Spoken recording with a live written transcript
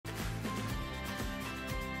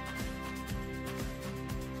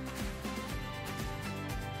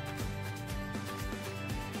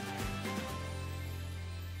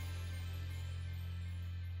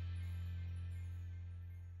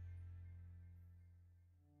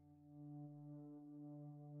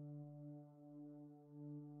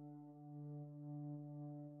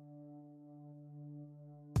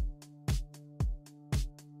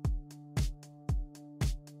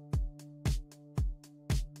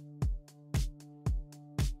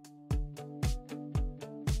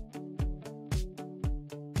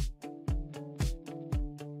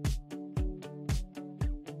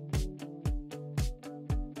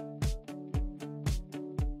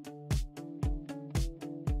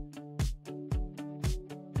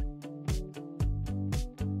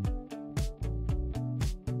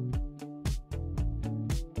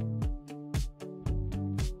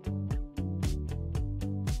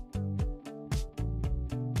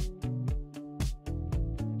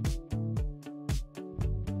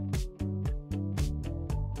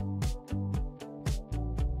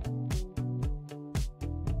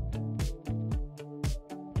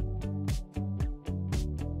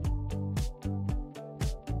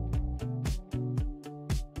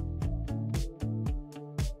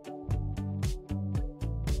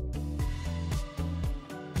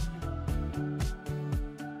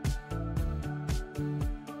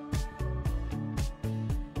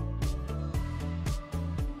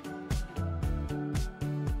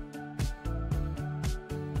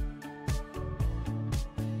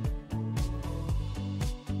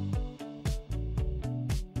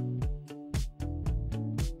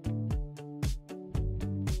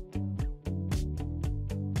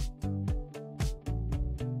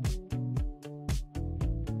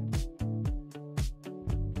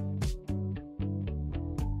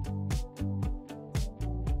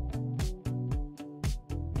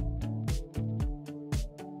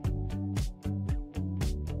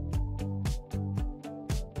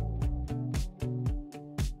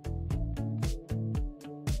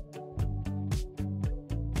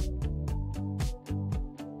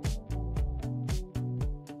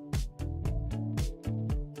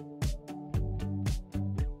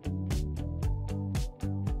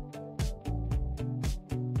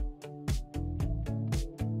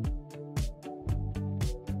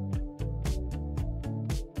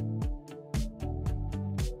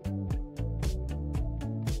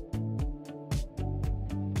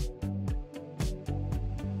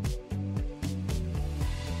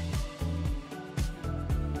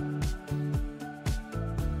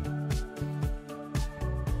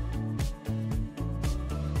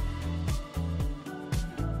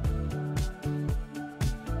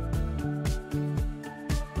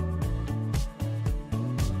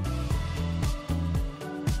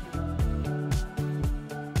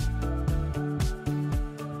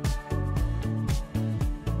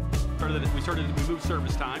we moved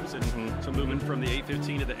service times, and so moving from the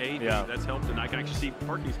 8:15 to the 8, that's helped, and I can actually see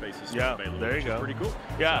parking spaces available. There you go. Pretty cool.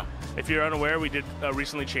 Yeah. So, if you're unaware, we did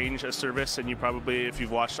recently change a service, and you probably, if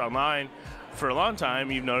you've watched online for a long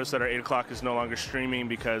time, you've noticed that our 8 o'clock is no longer streaming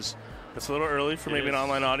because it's a little early for maybe an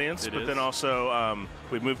online audience, but then also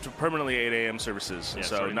we've moved to permanently 8 a.m. services. Yeah,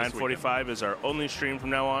 so 9:45 is our only stream from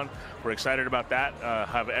now on. We're excited about that.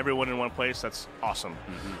 Have everyone in one place. That's awesome.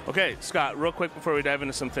 Okay, Scott, real quick before we dive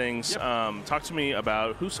into some things, talk to me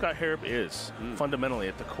about who Scott Harrop is fundamentally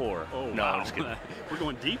at the core. Oh, no, wow. I'm just kidding. We're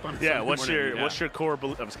going deep on what's your core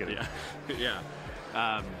belief? I'm just kidding. Yeah.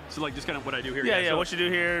 So like just kind of what I do here. So what you do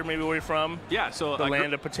here, maybe where you're from. Yeah, so the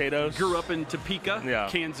land of potatoes. Grew up in Topeka,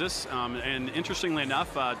 Kansas, and interestingly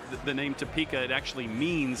enough, the name Topeka, it actually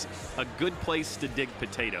means a good place to dig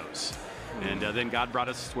potatoes. And then God brought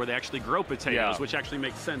us where they actually grow potatoes, which actually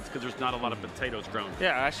makes sense because there's not a lot of potatoes grown.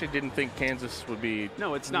 Yeah, I actually didn't think Kansas would be.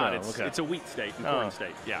 No, it's not. It's a wheat state and corn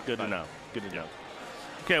state. Yeah, good to know. Good to know.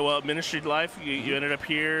 Okay, well, ministry life, you ended up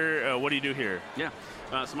here. What do you do here? Yeah.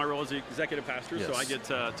 So my role is the executive pastor, so I get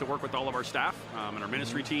to work with all of our staff and our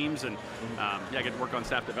ministry teams, and I get to work on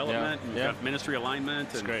staff development, and ministry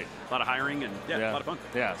alignment, and great. A lot of hiring, and a lot of fun.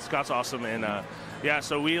 Yeah, Scott's awesome, and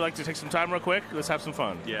so we like to take some time real quick. Let's have some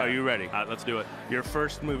fun. Yeah. Are you ready? Let's do it. Your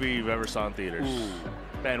first movie you've ever saw in theaters.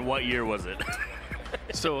 Ooh. And what year was it?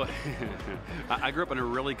 So I grew up in a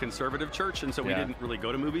really conservative church, and so we didn't really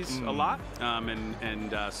go to movies a lot. So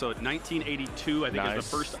 1982, I think, was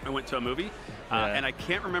the first I went to a movie. And I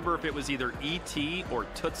can't remember if it was either E.T. or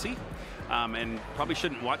Tootsie. And probably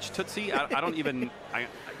shouldn't watch Tootsie. I don't even. I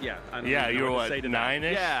don't even you were what to say to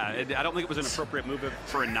 9-ish? Yeah, I don't think it was an appropriate movie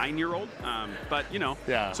for a 9-year-old. But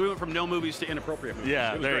so we went from no movies to inappropriate movies.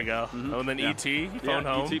 Yeah, there great. you go. And then E.T. Phone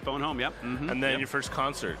Home. E.T. Phone Home. Yep. And then your first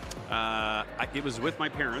concert. It was with my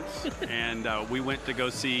parents, and we went to go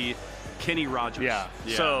see Kenny Rogers. Yeah.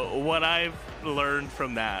 So what I've learned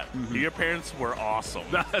from that, your parents were awesome.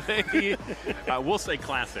 We'll say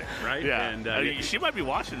classic, right? Yeah. And she might be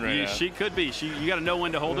watching right now. She could be. You got to know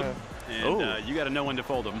when to hold them, and you got to know when to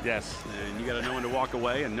fold them. Yes. And you got to know when to walk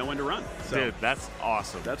away and know when to run. So dude, that's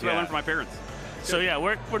awesome. That's what I learned from my parents. So yeah,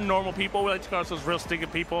 we're normal people. We like to call ourselves real stinking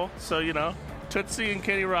people. So Tootsie and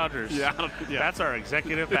Kenny Rogers. Yeah. That's our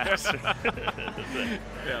executive pastor.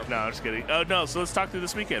 No, I'm just kidding. Oh no, so let's talk through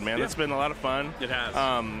this weekend, man. It's been a lot of fun. It has.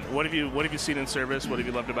 What have you seen in service? What have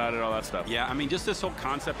you loved about it? All that stuff. Yeah, I mean, just this whole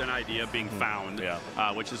concept and idea being found,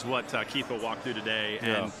 which is what Keith will walk through today,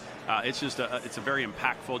 and it's just it's a very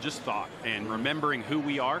impactful just thought and remembering who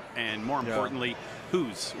we are, and more importantly,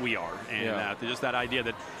 whose we are, and just that idea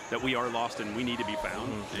that we are lost and we need to be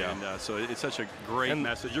found. And so it's such a great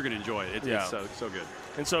message. You're going to enjoy it. It's so good.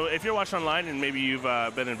 And so if you're watching online and maybe you've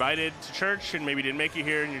been invited to church and maybe didn't make it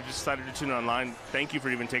here and you just decided to tune in online, thank you for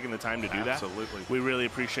even taking the time to do that. Absolutely. We really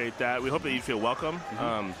appreciate that. We hope that you feel welcome.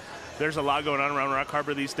 There's a lot going on around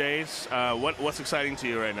Rockharbor these days. What's exciting to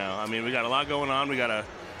you right now? I mean, we got a lot going on. We got a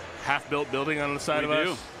half-built building on the side of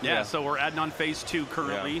us. Yeah, so we're adding on phase 2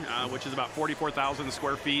 currently, which is about 44,000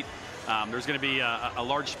 square feet. There's going to be a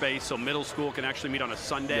large space, so middle school can actually meet on a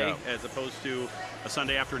Sunday as opposed to a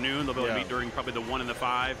Sunday afternoon. They'll be able to meet during probably the 1 and the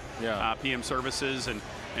 5 p.m. services,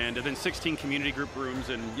 and then 16 community group rooms.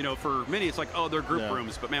 And for many, it's like, oh, they're group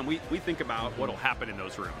rooms, but man, we think about what'll happen in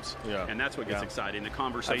those rooms, and that's what gets exciting. The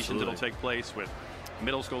conversations that'll take place with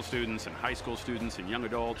middle school students and high school students and young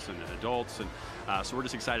adults and adults, and so we're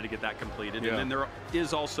just excited to get that completed. And then there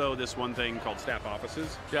is also this one thing called staff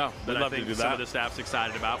offices. Yeah, that I think some of the staff's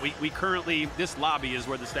excited about. We currently, this lobby is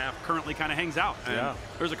where the staff currently kind of hangs out. And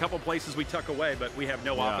there's a couple places we tuck away, but we have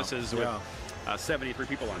no offices with 73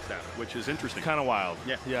 people on staff, which is interesting. Kind of wild.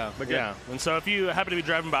 But good. And so if you happen to be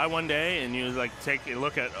driving by one day and you take a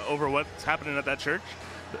look at over what's happening at that church,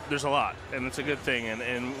 there's a lot, and it's a good thing.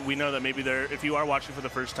 And we know that maybe if you are watching for the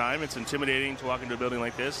first time, it's intimidating to walk into a building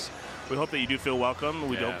like this. We hope that you do feel welcome.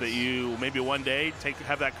 We hope that you maybe one day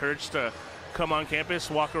have that courage to come on campus,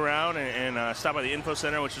 walk around, and stop by the info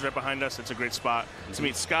center, which is right behind us. It's a great spot to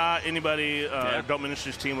meet Scott. Anybody, adult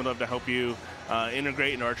ministries team would love to help you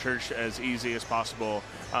integrate into our church as easy as possible.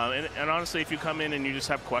 And honestly, if you come in and you just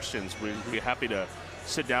have questions, we'd be happy to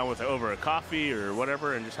sit down with over a coffee or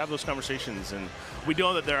whatever and just have those conversations. And we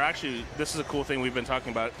know that this is a cool thing we've been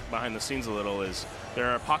talking about behind the scenes a little, is there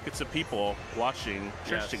are pockets of people watching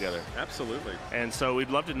church together. Absolutely. And so we'd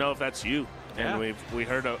love to know if that's you. And we've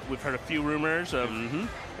heard a few rumors of,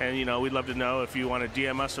 and we'd love to know if you want to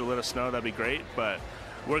DM us or let us know. That'd be great. But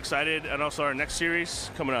we're excited, and also our next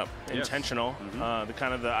series coming up, Intentional. The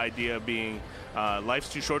kind of the idea being life's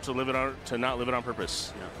too short to not live it on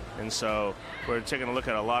purpose. Yeah. And so we're taking a look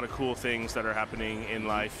at a lot of cool things that are happening in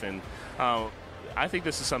life, and I think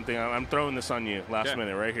this is something, I'm throwing this on you last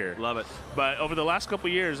minute right here. Love it. But over the last couple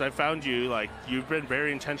of years, I found you've been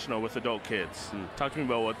very intentional with adult kids. Talk to me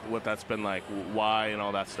about what that's been like, why, and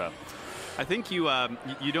all that stuff. I think you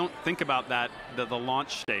don't think about that, the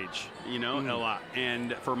launch stage, a lot.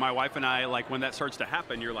 And for my wife and I, like when that starts to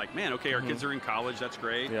happen, you're like, man, okay, our kids are in college, that's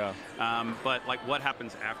great. Yeah. But like what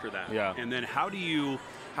happens after that? Yeah. And then how do you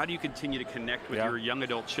continue to connect with your young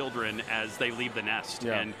adult children as they leave the nest?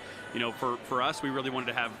 Yeah. And for us, we really wanted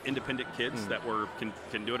to have independent kids that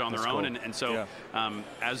can do it on their own. Cool. And so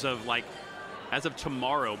as of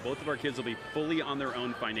tomorrow, both of our kids will be fully on their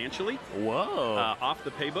own financially. Whoa! Off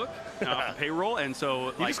the paybook, off the payroll, and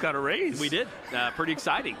so you just got a raise. We did. Pretty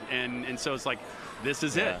exciting, and so it's like this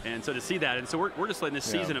is it. And so to see that, and so we're just letting this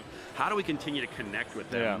season of how do we continue to connect with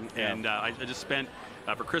them. Yeah. And I just spent.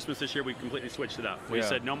 For Christmas this year, we completely switched it up. We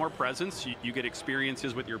said no more presents. You get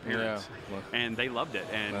experiences with your parents, and they loved it.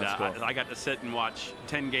 And cool. I got to sit and watch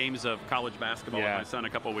 10 games of college basketball with my son a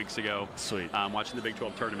couple of weeks ago. Sweet. Watching the Big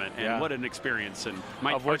 12 tournament, and what an experience! And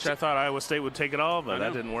of which I thought Iowa State would take it all, but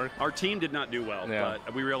that didn't work. Our team did not do well,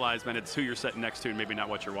 but we realized, man, it's who you're sitting next to, and maybe not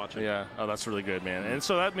what you're watching. Yeah. Oh, that's really good, man. And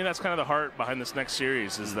so that's kind of the heart behind this next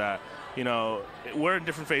series is that. We're in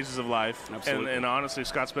different phases of life. Absolutely. And honestly,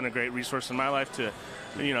 Scott's been a great resource in my life to,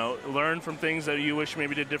 learn from things that you wish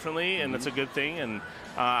maybe did differently, and that's a good thing. And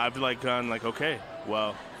I've gone okay,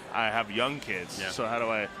 well, I have young kids, so how do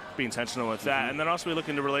I be intentional with that? And then also we look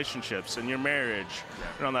into relationships and your marriage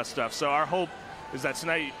and all that stuff. So our hope is that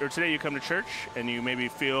today you come to church and you maybe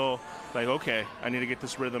feel like, okay, I need to get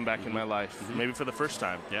this rhythm back in my life, maybe for the first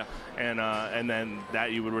time. Yeah. And then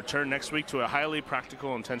that you would return next week to a highly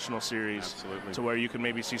practical, intentional series to where you can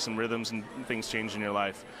maybe see some rhythms and things change in your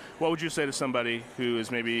life. What would you say to somebody who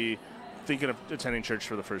is maybe thinking of attending church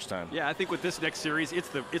for the first time? Yeah, I think with this next series,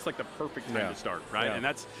 it's like the perfect time to start, right? Yeah.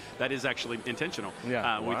 And that is actually intentional.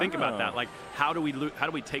 Yeah. When we think about that, like how do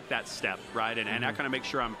we take that step, right? And I kind of make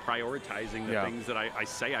sure I'm prioritizing the things that I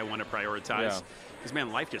say I want to prioritize. Yeah. Because,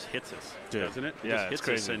 man, life just hits us, doesn't it? It just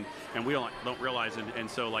hits us, and we don't realize. And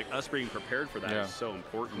so, like, us being prepared for that is so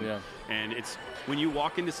important. Yeah. And it's when you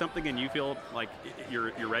walk into something and you feel like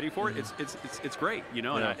you're ready for it, it's great,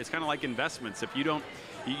 And it's kind of like investments. If you don't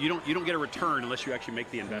get a return unless you actually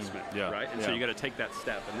make the investment, right? And so you got to take that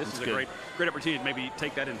step. And this is a great opportunity to maybe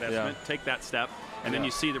take that investment, take that step, and then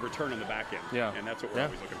you see the return on the back end. Yeah. And that's what we're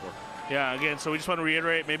always looking for. Yeah, again, so we just want to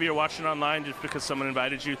reiterate, maybe you're watching online just because someone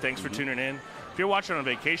invited you. Thanks for tuning in. If you're watching on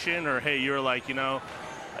vacation or, hey, you're like,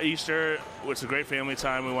 Easter, it's a great family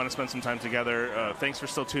time. We want to spend some time together. Thanks for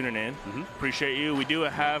still tuning in. Appreciate you. We do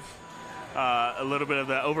have a little bit of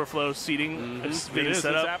the overflow seating being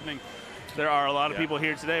set up. It's happening. There are a lot of people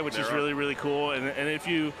here today, which is really, really cool. And if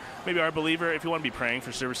you maybe are a believer, if you want to be praying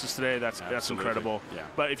for services today, that's incredible. Yeah.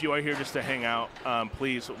 But if you are here just to hang out,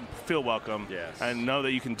 please feel welcome. Yes. And know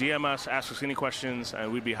that you can DM us, ask us any questions,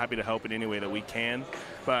 and we'd be happy to help in any way that we can.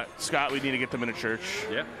 But, Scott, we need to get them into church.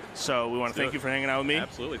 Yeah. So we want to thank you for hanging out with me.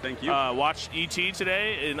 Absolutely. Thank you. Watch E.T.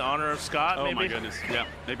 today in honor of Scott, maybe? Oh, my goodness. Yeah,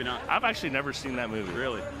 maybe not. I've actually never seen that movie.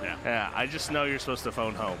 Really? Yeah. Yeah, I just know you're supposed to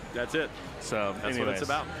phone home. That's it. So, that's what it's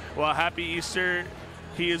about. Well, happy Easter.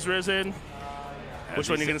 He is risen. Which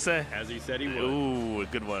one are you going to say? As he said he would. Ooh,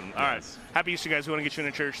 good one. Yes. All right. Happy Easter, guys. We want to get you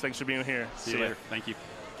into church. Thanks for being here. See you later. Thank you.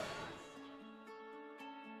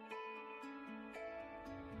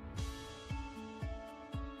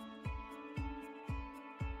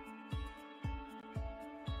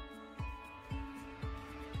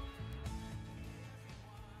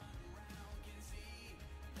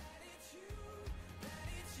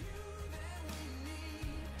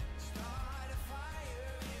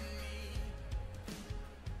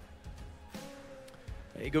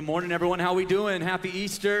 Hey, good morning, everyone. How we doing? Happy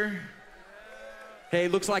Easter. Hey,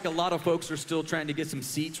 looks like a lot of folks are still trying to get some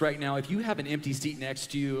seats right now. If you have an empty seat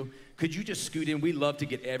next to you, could you just scoot in? We'd love to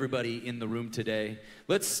get everybody in the room today.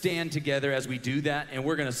 Let's stand together as we do that, and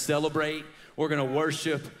we're going to celebrate. We're going to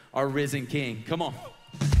worship our risen King. Come on.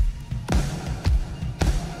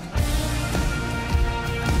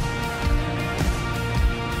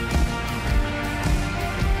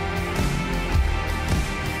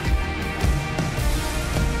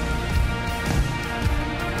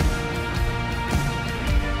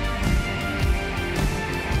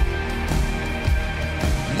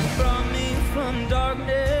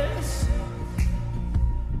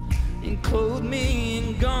 Clothe me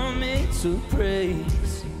in garments of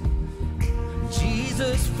praise.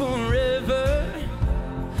 Jesus forever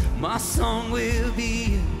my song will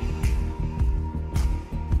be.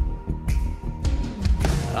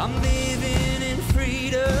 I'm living in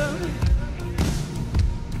freedom.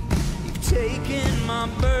 You've taken my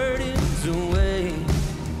burdens away.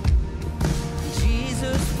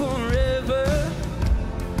 Jesus, forever,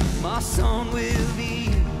 my song will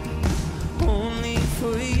be only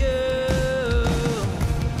for you.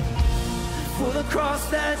 For the cross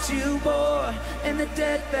that you bore and the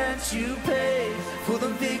debt that you paid, for the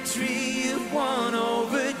victory you've won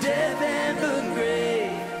over death and the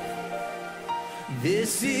grave.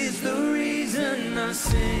 This is the reason I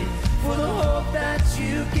sing, for the hope that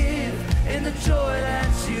you give and the joy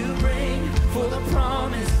that you bring, for the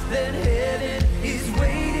promise that heaven is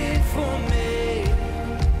waiting for me.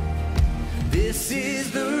 This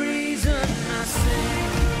is the reason I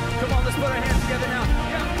sing. Come on, let's put our hands together now.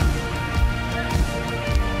 Yeah.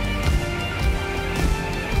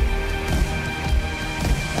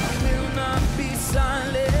 I will not be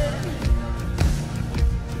silent.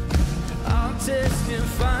 I'll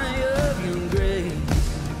testify of your grace.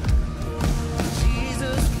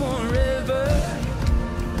 Jesus, forever,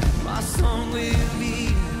 my song will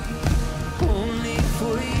be only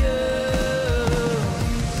for you.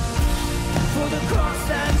 For the cross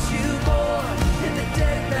that you bore and the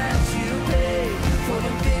debt that you paid, for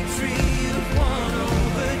the victory you've won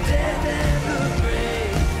over death and the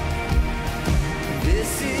grave.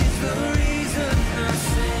 This is the reason I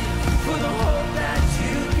sing, for the hope that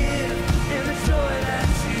you give and the joy that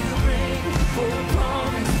you bring, for the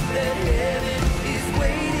promise that heaven is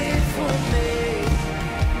waiting for me.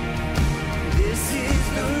 This is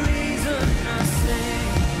the reason I sing.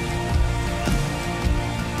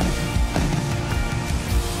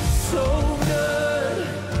 So good,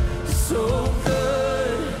 so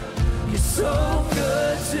good, you're so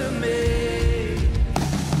good to me.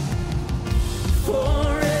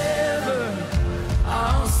 Forever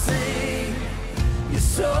I'll sing, you're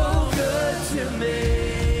so good to me.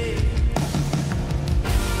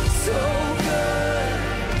 So good,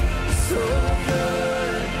 so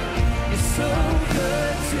good, you're so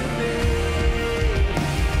good to me.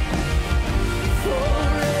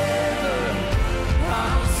 Forever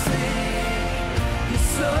I'll sing, you're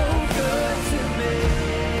so good to me.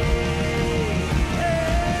 Hey.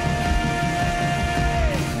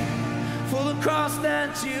 For the cross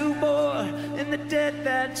that you bore and the debt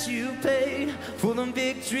that you paid, for the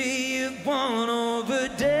victory you've won over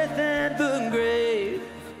death and the grave.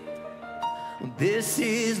 This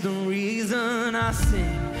is the reason I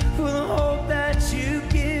sing, for the hope that you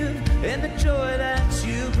give and the joy that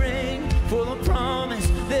you bring, for the promise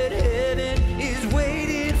that heaven is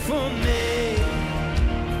waiting for me.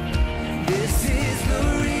 This is the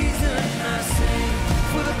reason I sing,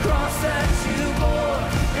 for the cross that you bore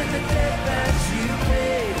and the debt that you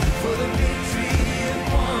paid, for the victory you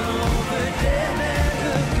won over death and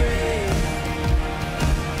the grave.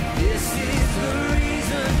 This is the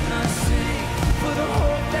reason I sing, for the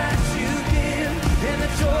hope that you give and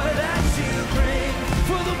the joy that you bring,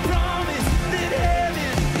 for the promise that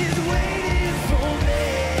heaven is waiting for me.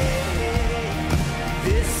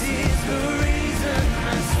 This is the reason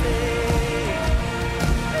I sing.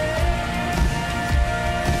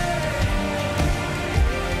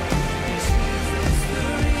 Jesus, the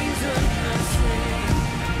reason I sing.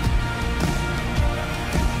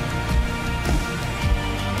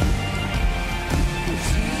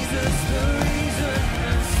 Jesus, the reason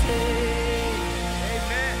I sing.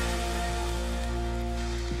 Amen.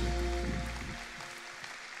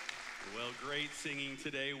 Well, great singing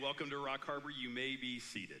today. Welcome to Rockharbor. You may be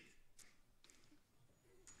seated.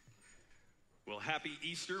 Well, happy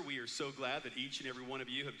Easter. We are so glad that each and every one of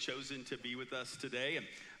you have chosen to be with us today. And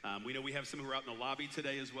we know we have some who are out in the lobby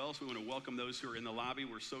today as well, so we want to welcome those who are in the lobby.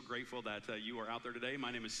 We're so grateful that you are out there today.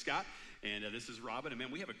 My name is Scott, and this is Robin. And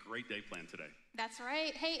man, we have a great day planned today. That's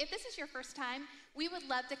right. Hey, if this is your first time, we would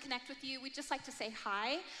love to connect with you. We'd just like to say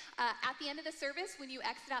hi. At the end of the service, when you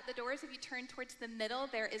exit out the doors, if you turn towards the middle,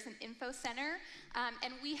 there is an info center.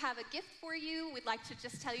 And we have a gift for you. We'd like to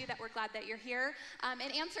just tell you that we're glad that you're here and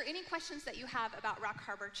answer any questions that you have about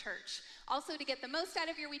Rockharbor Church. Also, to get the most out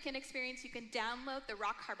of your weekend experience, you can download the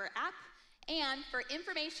Rockharbor app. And for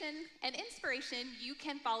information and inspiration, you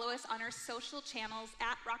can follow us on our social channels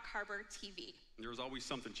at Rockharbor TV. There's always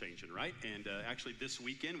something changing, right? And actually this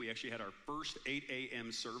weekend, we actually had our first 8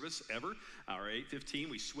 a.m. service ever. Our 8:15,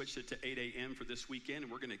 we switched it to 8 a.m. for this weekend,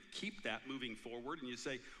 and we're going to keep that moving forward. And you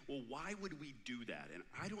say, well, why would we do that? And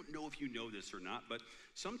I don't know if you know this or not, but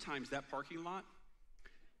sometimes that parking lot,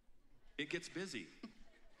 it gets busy.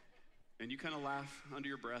 And you kind of laugh under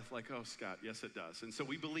your breath like, oh, Scott, yes, it does. And so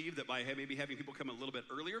we believe that by maybe having people come a little bit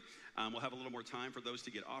earlier, we'll have a little more time for those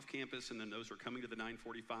to get off campus, and then those who are coming to the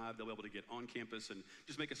 9:45, they'll be able to get on campus and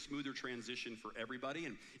just make a smoother transition for everybody.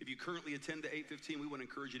 And if you currently attend the 8:15, we want to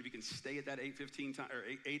encourage you, if you can stay at that 8:15 time or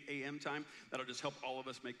 8 a.m. time, that'll just help all of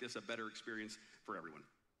us make this a better experience for everyone.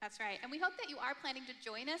 That's right. And we hope that you are planning to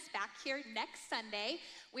join us back here next Sunday.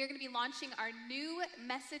 We are going to be launching our new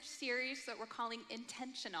message series that we're calling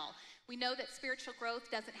Intentional. We know that spiritual growth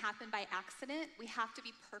doesn't happen by accident. We have to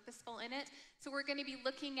be purposeful in it. So we're going to be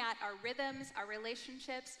looking at our rhythms, our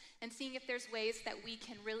relationships, and seeing if there's ways that we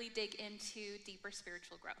can really dig into deeper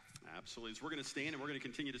spiritual growth. Absolutely. So we're going to stand and we're going to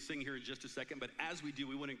continue to sing here in just a second. But as we do,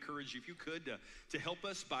 we want to encourage you, if you could, to help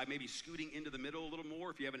us by maybe scooting into the middle a little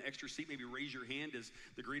more. If you have an extra seat, maybe raise your hand as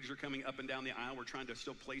the greeters are coming up and down the aisle. We're trying to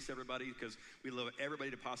still place everybody because we love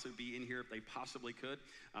everybody to possibly be in here if they possibly could.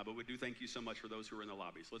 But we do thank you so much for those who are in the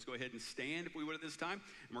lobby. So let's go ahead and stand, if we would, at this time,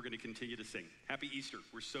 and we're going to continue to sing. Happy Easter.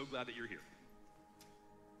 We're so glad that you're here.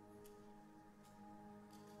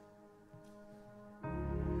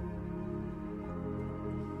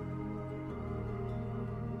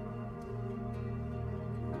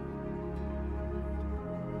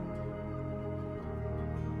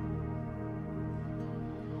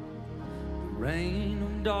 Reign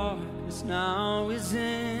of darkness now is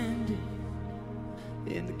ended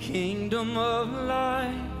in the kingdom of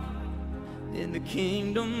light, in the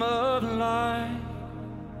kingdom of light.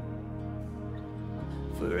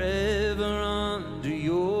 Forever under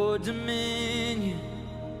your dominion,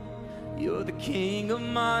 you're the king of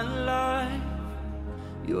my life,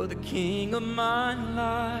 you're the king of my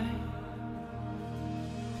life.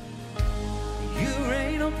 You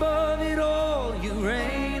reign above it all, you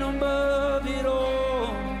reign above it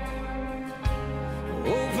all,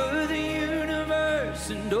 over the universe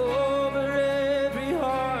and over every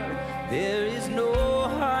heart. There is no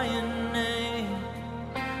higher name.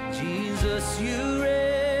 Jesus, you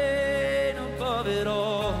reign above it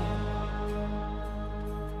all.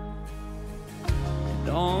 And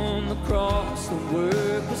on the cross the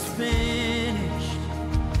work was finished.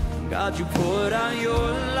 God, you poured out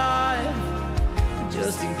your life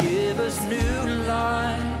just to give us new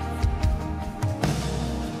life.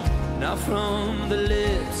 Now from the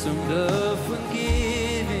lips of the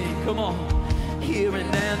forgiving, come on, hear an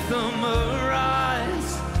anthem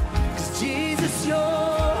arise, 'cause Jesus, you're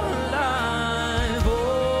alive.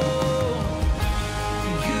 Oh,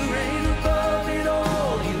 you reign above it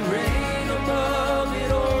all, you reign above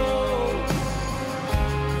it all,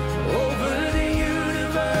 over the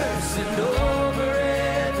universe and over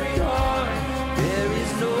every heart. There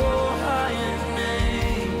is no higher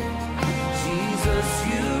name. Jesus,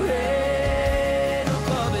 you reign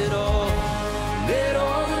above it all. Let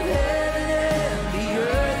all of heaven and the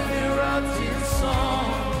earth erupt in song.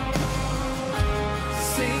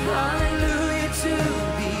 Sing hallelujah to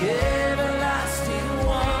the everlasting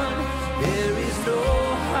one. There is no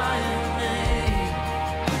higher name.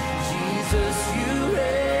 Jesus, you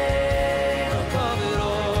reign above it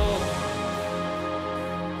all.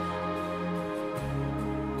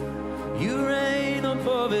 You reign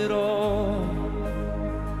above it all.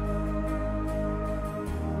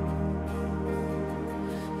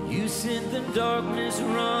 You sent the darkness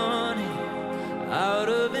running out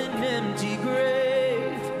of an empty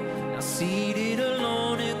grave. Now seated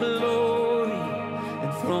alone in glory,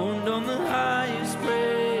 enthroned on the highest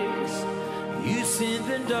praise. You sent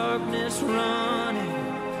the darkness running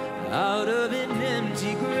out of an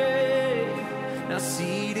empty grave. Now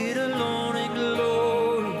seated alone in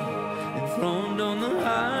glory, enthroned on the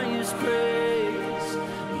highest praise.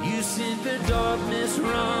 You sent the darkness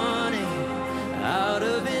running out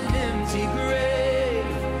of an empty grave.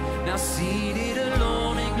 Now seated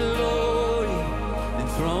alone in glory,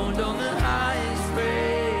 enthroned on the highest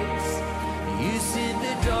praise. You sent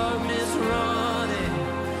the darkness running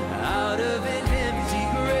out of an empty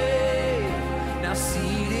grave. Now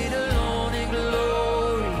seated alone in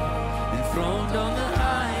glory, enthroned on the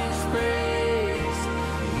highest praise.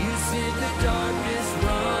 You sent the darkness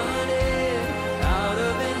running out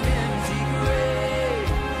of an empty grave.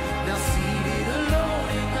 Now seated alone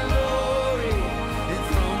in glory,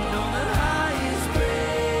 enthroned on the highest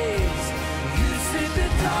praise. You sent the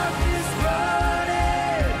darkness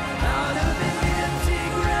running out of an empty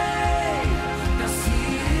grave. Now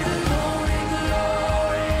seated alone in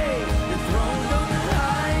glory, enthroned on the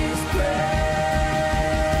highest praise.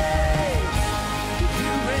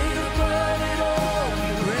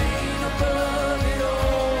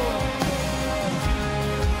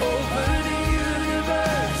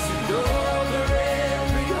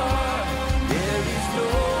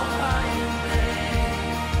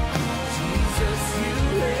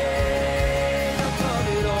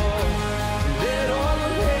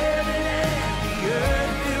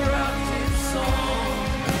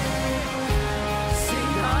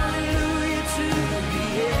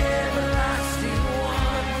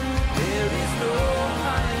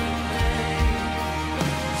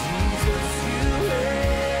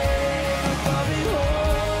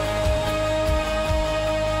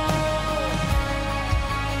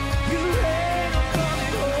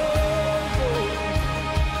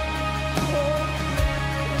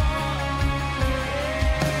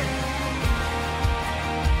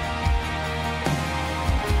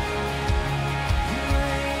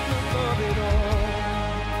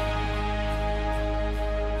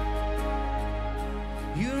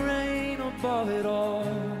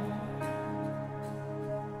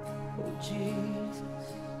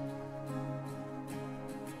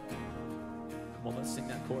 Come on, let's sing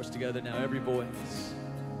that chorus together now, every voice.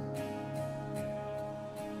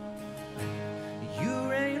 You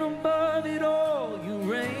reign above it all, you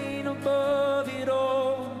reign above it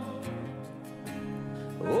all.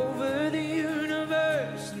 Over the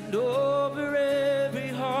universe and over every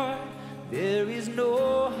heart, there is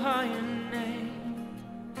no higher name.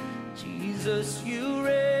 Jesus, you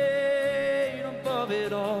reign above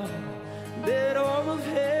it all. Let all of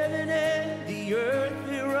heaven and the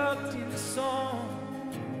earth erupt in song.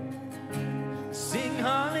 Sing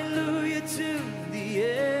hallelujah to the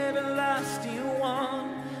everlasting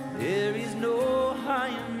one. There is no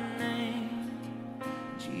higher name.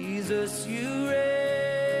 Jesus, you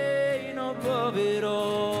reign above it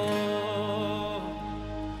all.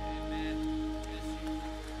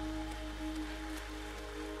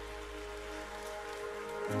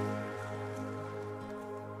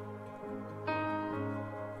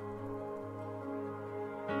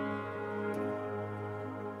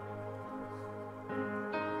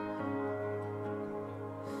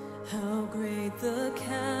 How great the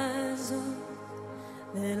chasm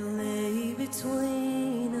that lay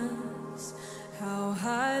between us. How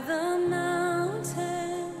high the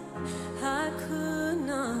mountain I could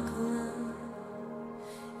not climb.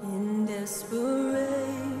 In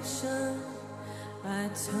desperation, I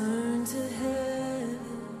turned to heaven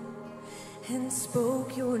and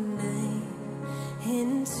spoke your name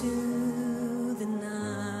into the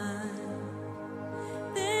night.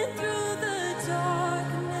 Then through the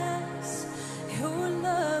darkness, your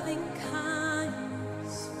loving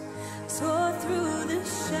kindness tore through the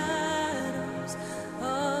shadows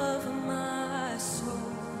of my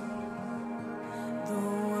soul. The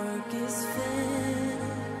work is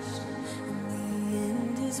finished and the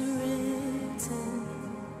end is written.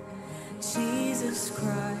 Jesus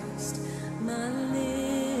Christ, my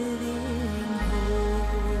living hope.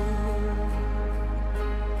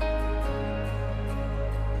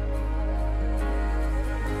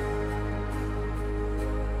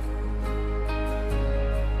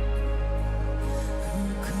 Who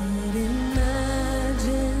could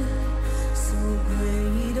imagine so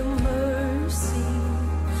great a mercy?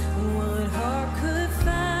 What heart could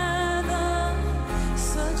fathom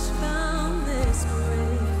such boundless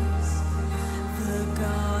grace? The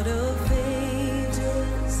God of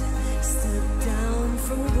ages stepped down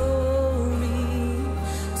from glory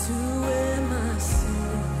to wear my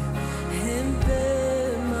sin and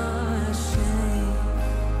bear my shame.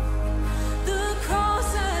 The cross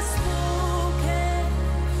has spoken,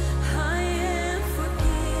 I am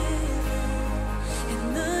forgiven, and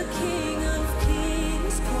the King of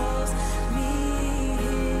Kings calls me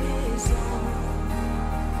his own.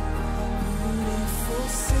 Beautiful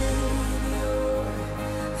Savior,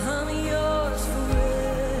 I'm yours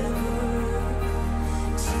forever.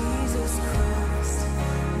 Jesus Christ,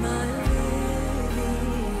 my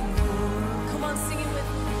living hope. Come on, sing it with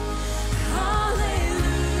me. Hallelujah,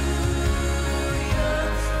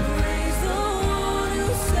 praise the one who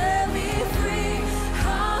set me free.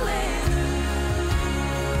 Hallelujah,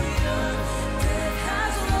 death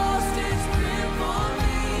has lost its grip on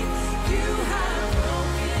me. You have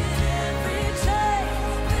broken every chain.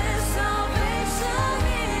 There's salvation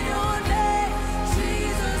in your name.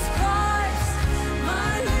 Jesus Christ,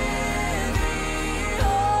 my living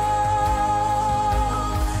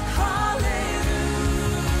hope. Hallelujah,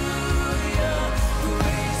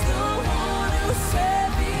 praise the one who set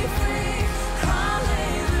me free.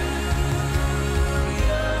 Hallelujah,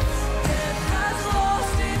 death has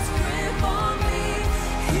lost its grip on me.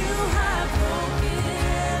 You have broken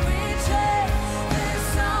every chain. There's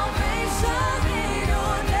salvation in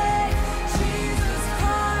your name. Jesus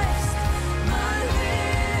Christ, my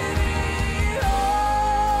living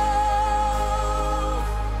hope.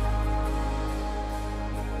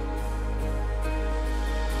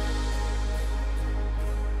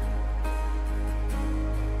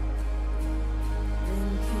 Then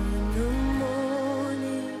came the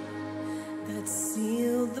morning that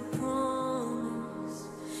sealed the promise.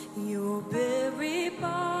 Your very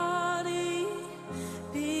body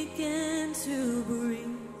began to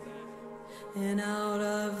breathe, and out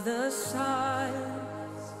of the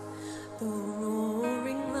silence, the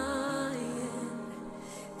roaring lion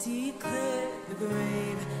declared the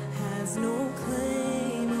grave has no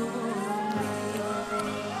claim on me.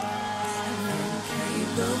 And then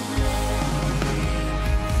came the morning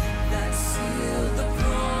that sealed the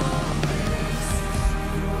promise.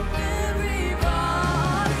 Your very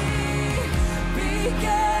body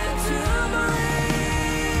began to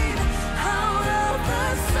breathe. Out of the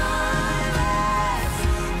silence,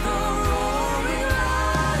 the roaring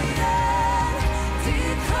lion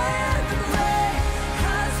declared the grave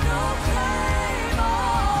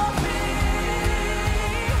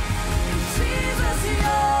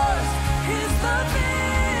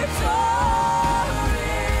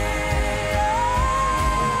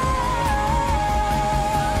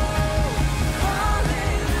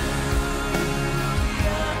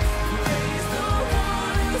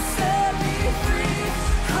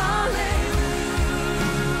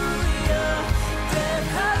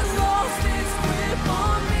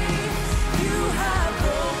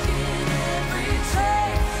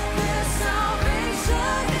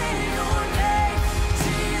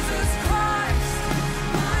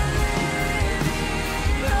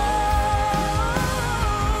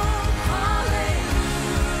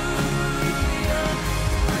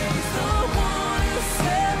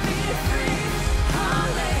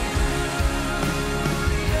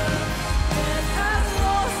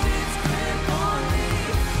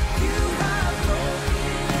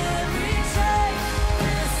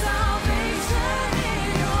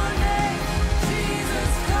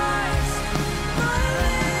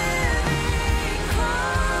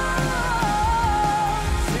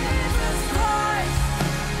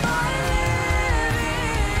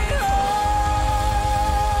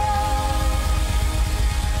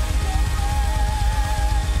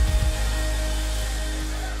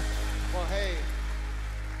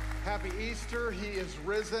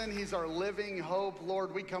He's our living hope.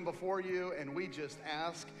 Lord, we come before you and we just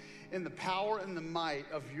ask in the power and the might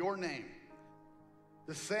of your name,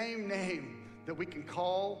 the same name that we can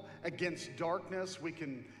call against darkness, we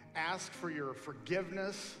can ask for your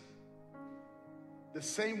forgiveness, the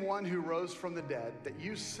same one who rose from the dead that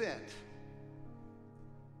you sent.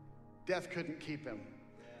 Death couldn't keep him.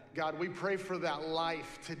 God, we pray for that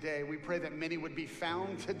life today. We pray that many would be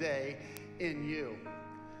found today in you.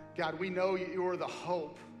 God, we know you are the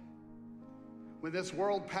hope. When this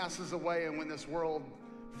world passes away and when this world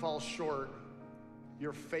falls short,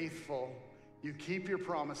 you're faithful. You keep your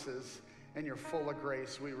promises and you're full of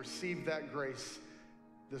grace. We receive that grace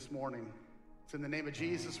this morning. It's in the name of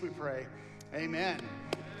Jesus we pray. Amen.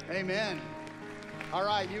 Amen. All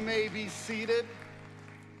right, you may be seated.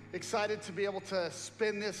 Excited to be able to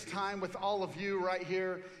spend this time with all of you right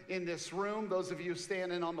here in this room. Those of you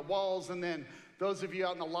standing on the walls, and then those of you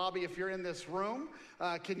out in the lobby, if you're in this room,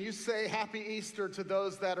 can you say Happy Easter to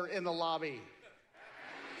those that are in the lobby?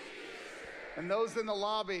 And those in the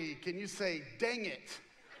lobby, can you say, dang it?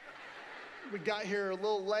 We got here a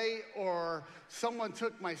little late, or someone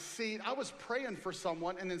took my seat. I was praying for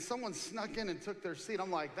someone, and then someone snuck in and took their seat.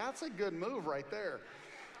 I'm like, that's a good move right there.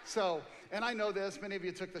 So, and I know this, many of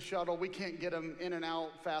you took the shuttle. We can't get them in and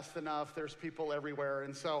out fast enough. There's people everywhere.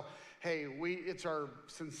 And so, hey, it's our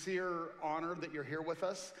sincere honor that you're here with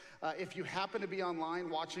us. If you happen to be online,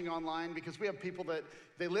 watching online, because we have people that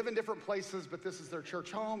they live in different places, but this is their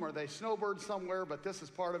church home, or they snowbird somewhere, but this is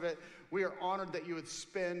part of it. We are honored that you would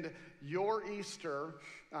spend your Easter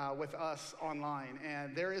with us online.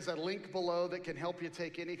 And there is a link below that can help you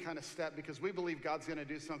take any kind of step, because we believe God's going to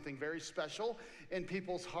do something very special in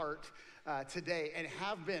people's heart today, and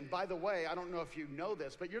have been. By the way, I don't know if you know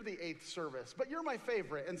this, but you're the 8th service, but you're my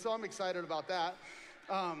favorite, and so I'm excited about that.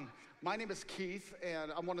 My name is Keith,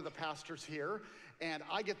 and I'm one of the pastors here, and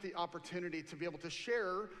I get the opportunity to be able to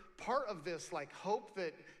share part of this like hope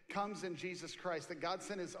that comes in Jesus Christ, that God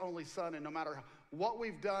sent his only son, and no matter what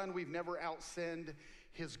we've done, we've never outsinned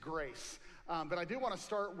his grace. But I do want to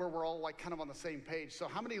start where we're all like kind of on the same page. So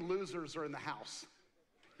how many losers are in the house?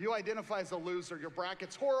 You identify as a loser. Your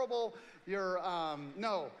bracket's horrible. You're,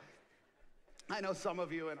 no. I know some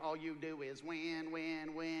of you, and all you do is win,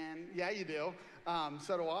 win, win. Yeah, you do.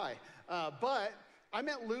 So do I. But I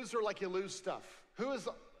meant loser like you lose stuff. Who is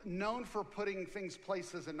known for putting things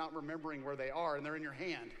places and not remembering where they are, and they're in your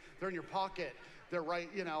hand, they're in your pocket, they're right,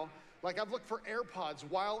 you know. Like I've looked for AirPods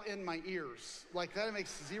while in my ears. Like that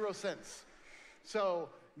makes zero sense. So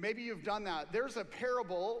maybe you've done that. There's a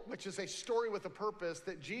parable, which is a story with a purpose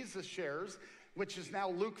that Jesus shares, which is now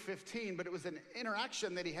Luke 15, but it was an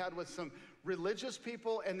interaction that he had with some religious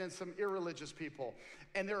people and then some irreligious people.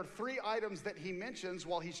 And there are 3 items that he mentions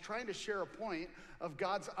while he's trying to share a point of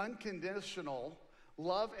God's unconditional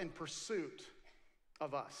love and pursuit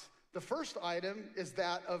of us. The first item is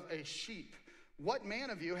that of a sheep. What man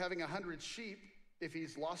of you, having 100 sheep, if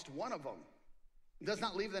he's lost one of them, does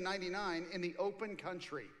not leave the 99 in the open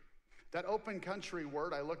country? That open country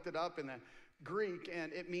word, I looked it up in the Greek,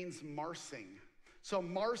 and it means marsing. So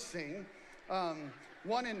marsing,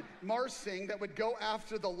 one in marsing that would go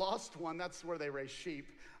after the lost one, that's where they raise sheep,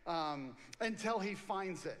 until he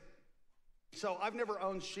finds it. So I've never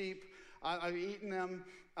owned sheep. I've eaten them.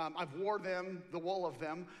 I've wore them, the wool of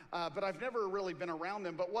them, but I've never really been around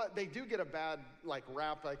them. But what they do get a bad like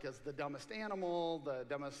rap, like as the dumbest animal, the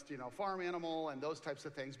dumbest, farm animal, and those types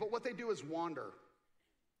of things. But what they do is wander.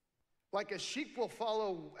 Like a sheep will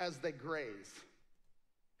follow as they graze.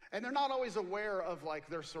 And they're not always aware of like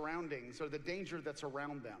their surroundings or the danger that's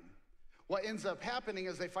around them. What ends up happening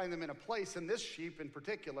is they find them in a place, and this sheep in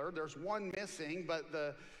particular, there's one missing, but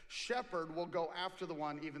the shepherd will go after the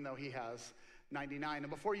one even though he has 99. And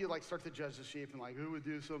before you like start to judge the sheep and like, who would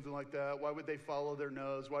do something like that? Why would they follow their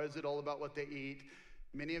nose? Why is it all about what they eat?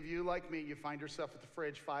 Many of you, like me, you find yourself at the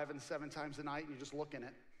fridge 5 and 7 times a night and you just look in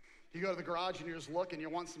it. You go to the garage and you just look and you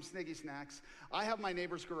want some Sniggy snacks. I have my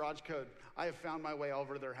neighbor's garage code. I have found my way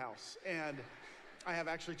over to their house. And I have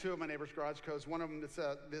actually 2 of my neighbor's garage codes. One of them is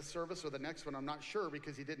this service or the next one. I'm not sure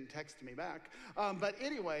because he didn't text me back. But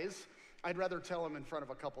anyways, I'd rather tell him in front of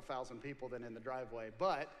a couple thousand people than in the driveway.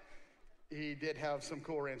 But he did have some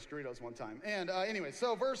Cool Ranch Doritos one time. And anyway,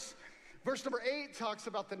 so verse number 8 talks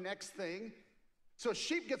about the next thing. So a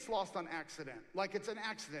sheep gets lost on accident. Like it's an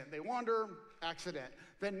accident. They wander, accident.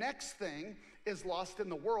 The next thing is lost in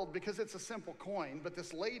the world because it's a simple coin. But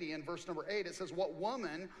this lady in verse number 8, it says, what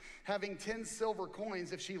woman having 10 silver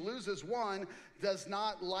coins, if she loses one, does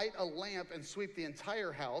not light a lamp and sweep the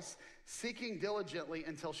entire house, seeking diligently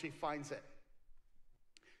until she finds it?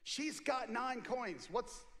 She's got 9 coins.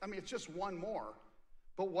 It's just one more.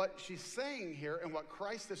 But what she's saying here and what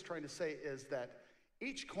Christ is trying to say is that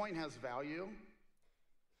each coin has value.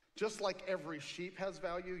 Just like every sheep has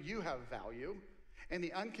value, you have value. And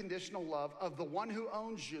the unconditional love of the one who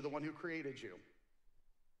owns you, the one who created you,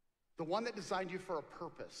 the one that designed you for a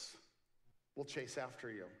purpose, will chase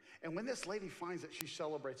after you. And when this lady finds it, she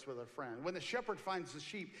celebrates with her friend. When the shepherd finds the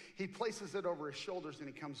sheep, he places it over his shoulders and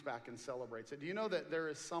he comes back and celebrates it. Do you know that there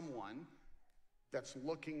is someone that's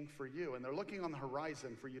looking for you, and they're looking on the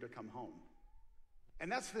horizon for you to come home?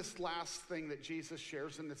 And that's this last thing that Jesus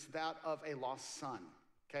shares, and it's that of a lost son.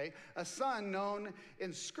 Okay, a son known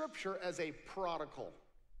in Scripture as a prodigal.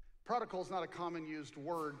 Prodigal is not a common used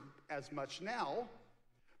word as much now,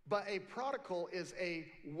 but a prodigal is a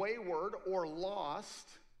wayward or lost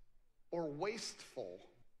or wasteful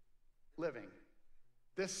living.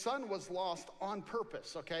 This son was lost on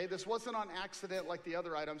purpose, okay? This wasn't on accident like the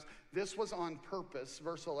other items. This was on purpose.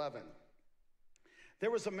 Verse 11.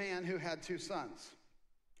 There was a man who had 2 sons.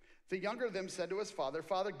 The younger of them said to his father,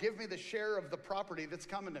 "Father, give me the share of the property that's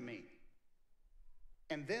coming to me."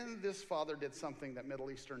 And then this father did something that Middle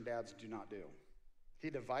Eastern dads do not do. He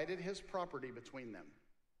divided his property between them.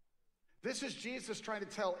 This is Jesus trying to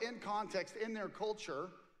tell in context, in their culture,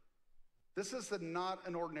 this is not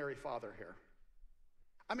an ordinary father here.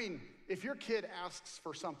 I mean, if your kid asks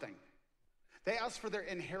for something, they ask for their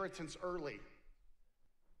inheritance early.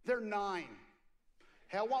 They're 9.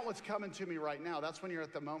 Hey, I want what's coming to me right now. That's when you're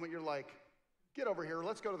at the moment, you're like, get over here,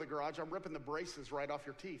 let's go to the garage. I'm ripping the braces right off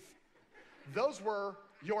your teeth. Those were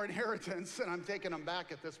your inheritance, and I'm taking them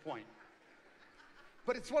back at this point.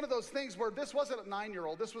 But it's one of those things where this wasn't a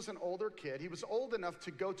 9-year-old, this was an older kid. He was old enough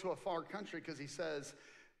to go to a far country because he says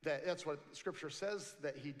that's what Scripture says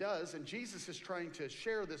that he does. And Jesus is trying to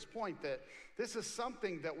share this point that this is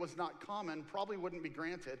something that was not common, probably wouldn't be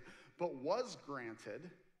granted, but was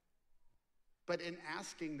granted. But in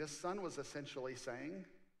asking, this son was essentially saying,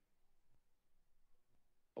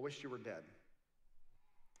 I wish you were dead.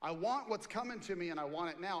 I want what's coming to me, and I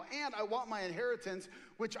want it now. And I want my inheritance,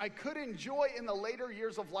 which I could enjoy in the later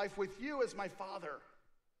years of life with you as my father.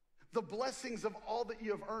 The blessings of all that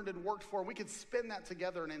you have earned and worked for, we could spend that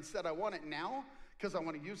together, and instead I want it now because I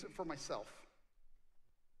want to use it for myself.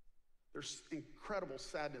 There's incredible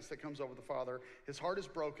sadness that comes over the father. His heart is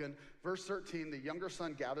broken. Verse 13, the younger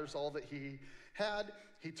son gathers all that he had.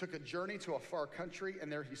 He took a journey to a far country,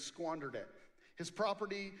 and there he squandered it. His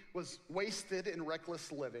property was wasted in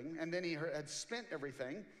reckless living, and then he had spent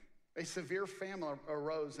everything. A severe famine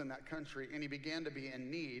arose in that country, and he began to be in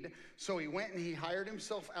need. So he went and he hired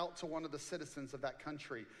himself out to one of the citizens of that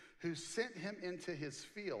country, who sent him into his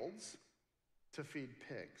fields to feed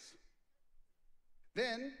pigs.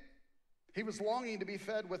 Then he was longing to be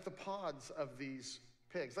fed with the pods of these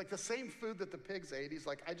pigs, like the same food that the pigs ate. He's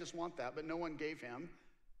like, I just want that, but no one gave him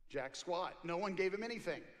jack squat. No one gave him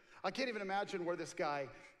anything. I can't even imagine where this guy,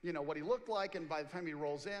 what he looked like, and by the time he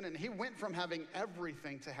rolls in, and he went from having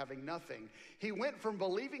everything to having nothing. He went from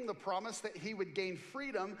believing the promise that he would gain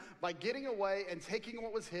freedom by getting away and taking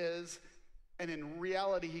what was his, and in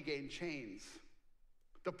reality, he gained chains.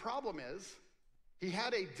 The problem is, he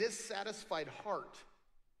had a dissatisfied heart.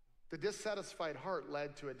 The dissatisfied heart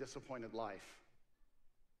led to a disappointed life.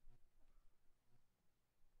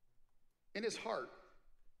 In his heart,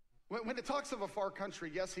 when it talks of a far country,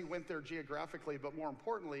 yes, he went there geographically, but more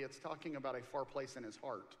importantly, it's talking about a far place in his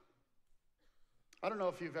heart. I don't know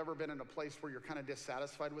if you've ever been in a place where you're kind of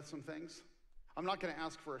dissatisfied with some things. I'm not going to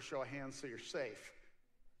ask for a show of hands so you're safe,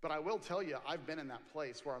 but I will tell you, I've been in that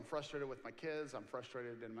place where I'm frustrated with my kids, I'm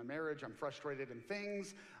frustrated in my marriage, I'm frustrated in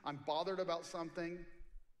things, I'm bothered about something.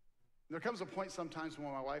 There comes a point sometimes when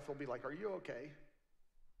my wife will be like, are you okay?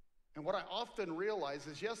 And what I often realize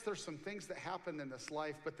is, yes, there's some things that happen in this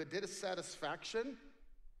life, but the dissatisfaction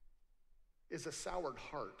is a soured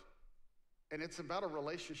heart. And it's about a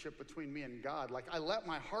relationship between me and God. Like, I let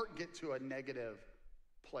my heart get to a negative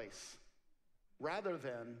place rather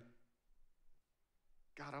than,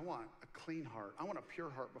 God, I want a clean heart. I want a pure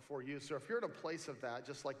heart before you. So if you're in a place of that,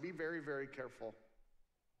 just like be very, very careful.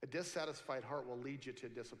 A dissatisfied heart will lead you to a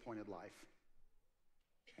disappointed life.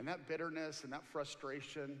 And that bitterness and that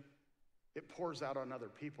frustration, it pours out on other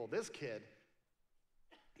people. This kid,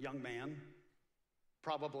 young man,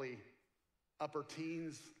 probably upper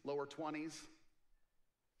teens, lower 20s,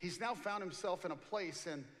 he's now found himself in a place,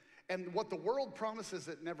 and what the world promises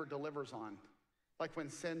it never delivers on. Like when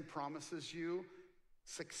sin promises you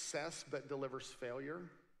success but delivers failure.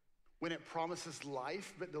 When it promises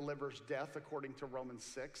life but delivers death, according to Romans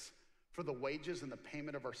 6. For the wages and the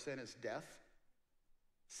payment of our sin is death.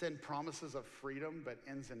 Sin promises of freedom but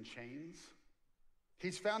ends in chains.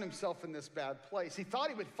 He's found himself in this bad place. He thought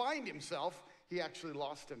he would find himself. He actually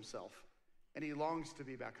lost himself, and he longs to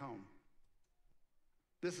be back home.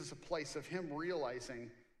 This is a place of him realizing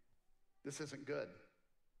this isn't good.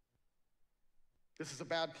 This is a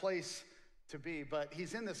bad place to be, but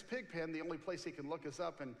he's in this pig pen, the only place he can look is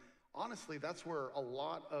up, and honestly, that's where a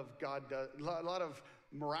lot of God does, a lot of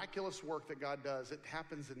miraculous work that God does, it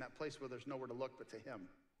happens in that place where there's nowhere to look but to him.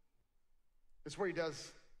 It's where he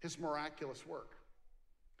does his miraculous work.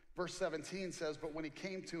 Verse 17 says, but when he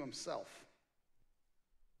came to himself,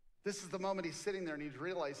 this is the moment he's sitting there and he's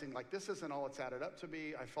realizing, like, this isn't all it's added up to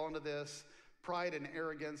be. I fall into this pride and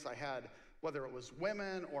arrogance I had, whether it was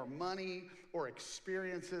women or money or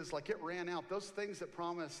experiences, like it ran out. Those things that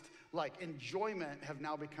promised like enjoyment have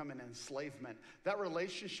now become an enslavement. That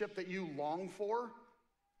relationship that you long for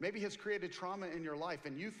maybe has created trauma in your life,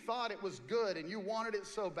 and you thought it was good and you wanted it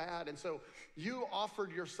so bad, and so you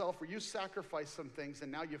offered yourself or you sacrificed some things,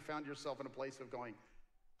 and now you found yourself in a place of going,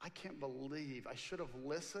 I can't believe I should have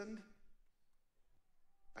listened.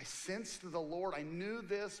 I sensed the Lord. I knew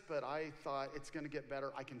this, but I thought it's going to get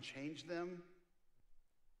better. I can change them.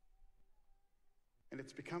 And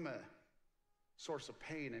it's become a source of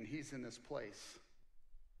pain, and he's in this place.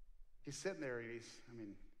 He's sitting there,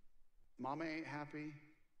 and Mama ain't happy.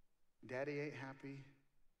 Daddy ain't happy.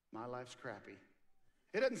 My life's crappy.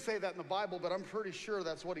 It doesn't say that in the Bible, but I'm pretty sure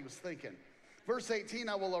that's what he was thinking. Verse 18,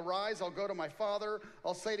 I will arise. I'll go to my father.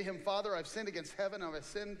 I'll say to him, Father, I've sinned against heaven. I've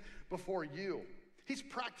sinned before you. He's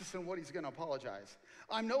practicing what he's going to apologize.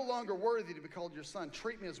 I'm no longer worthy to be called your son.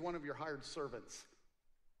 Treat me as one of your hired servants.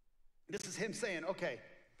 This is him saying, okay,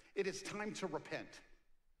 it is time to repent.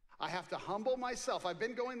 I have to humble myself. I've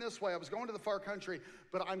been going this way. I was going to the far country,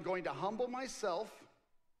 but I'm going to humble myself,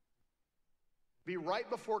 be right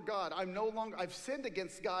before God. I've sinned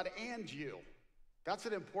against God and you. That's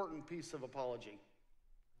an important piece of apology.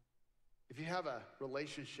 If you have a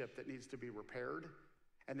relationship that needs to be repaired,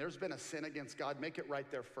 and there's been a sin against God, make it right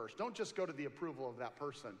there first. Don't just go to the approval of that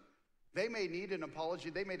person. They may need an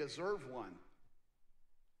apology. They may deserve one.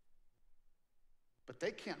 But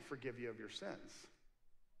they can't forgive you of your sins.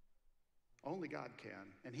 Only God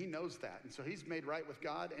can, and he knows that. And so he's made right with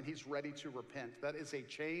God, and he's ready to repent. That is a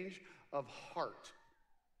change of heart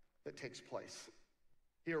that takes place.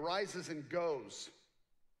 He arises and goes,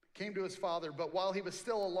 came to his father, but while he was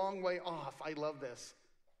still a long way off, I love this,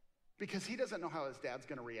 because he doesn't know how his dad's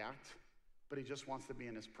going to react, but he just wants to be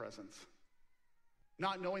in his presence.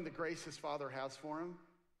 Not knowing the grace his father has for him,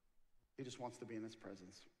 he just wants to be in his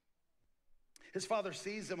presence. His father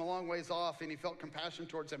sees him a long ways off, and he felt compassion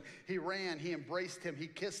towards him. He ran, he embraced him, he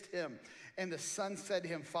kissed him. And the son said to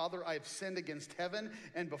him, Father, I have sinned against heaven,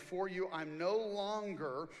 and before you I'm no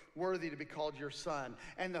longer worthy to be called your son.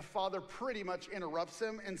 And the father pretty much interrupts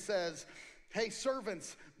him and says, hey,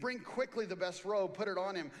 servants, bring quickly the best robe, put it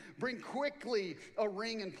on him. Bring quickly a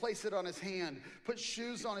ring and place it on his hand. Put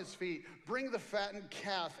shoes on his feet. Bring the fattened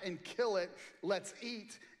calf and kill it. Let's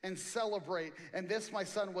eat and celebrate. And this my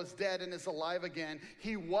son was dead and is alive again.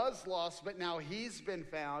 He was lost, but now he's been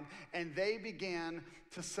found. And they began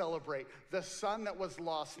to celebrate. The son that was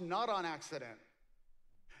lost, not on accident,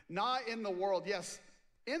 not in the world. Yes,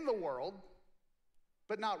 in the world,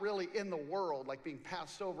 but not really in the world, like being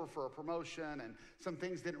passed over for a promotion and some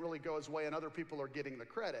things didn't really go his way and other people are getting the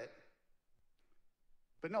credit.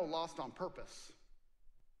 But no, lost on purpose.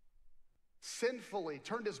 Sinfully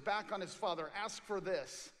turned his back on his father, asked for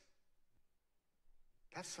this.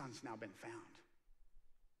 That son's now been found.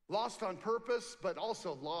 Lost on purpose, but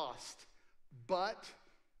also lost, but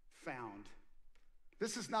found.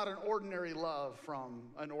 This is not an ordinary love from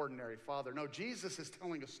an ordinary father. No, Jesus is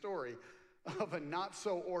telling a story of a not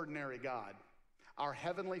so ordinary God, our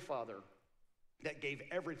heavenly Father that gave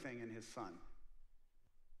everything in his son.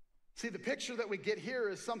 See, the picture that we get here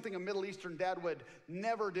is something a Middle Eastern dad would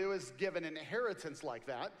never do, is give an inheritance like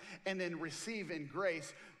that and then receive in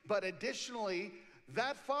grace. But additionally,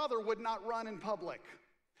 that father would not run in public.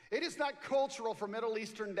 It is not cultural for Middle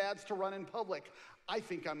Eastern dads to run in public. I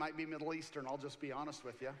think I might be Middle Eastern, I'll just be honest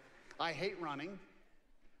with you. I hate running.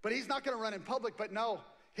 But he's not gonna run in public, but no,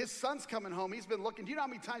 his son's coming home. He's been looking. Do you know how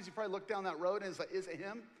many times you probably looked down that road and it's like, is it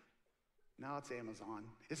him? No, it's Amazon.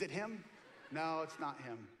 Is it him? No, it's not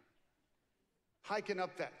him. Hiking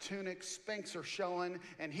up that tunic, Spanks are showing,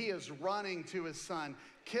 and he is running to his son,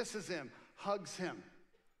 kisses him, hugs him.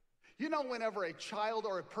 You know, whenever a child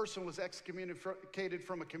or a person was excommunicated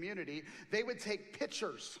from a community, they would take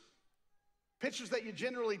pictures that you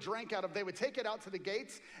generally drank out of. They would take it out to the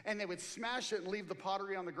gates and they would smash it and leave the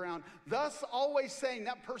pottery on the ground, thus always saying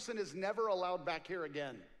that person is never allowed back here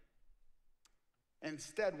again.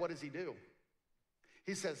 Instead, what does he do?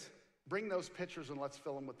 He says, bring those pitchers and let's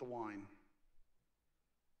fill them with the wine.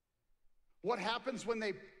 What happens when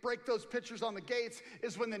they break those pitchers on the gates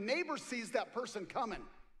is when the neighbor sees that person coming.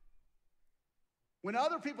 When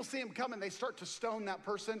other people see him coming, they start to stone that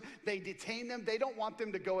person. They detain them. They don't want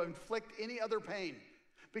them to go inflict any other pain.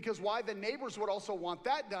 Because why? The neighbors would also want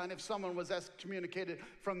that done if someone was excommunicated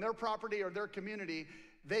from their property or their community.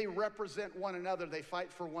 They represent one another. They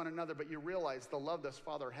fight for one another. But you realize the love this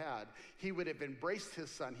father had, he would have embraced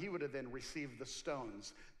his son. He would have then received the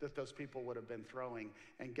stones that those people would have been throwing.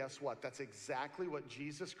 And guess what? That's exactly what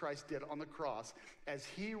Jesus Christ did on the cross as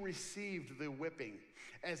he received the whipping,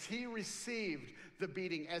 as he received the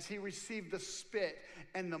beating, as he received the spit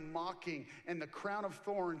and the mocking and the crown of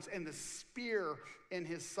thorns and the spear in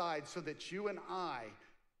his side, so that you and I,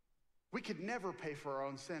 we could never pay for our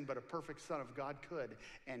own sin, but a perfect Son of God could,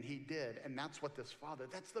 and he did. And that's what this father,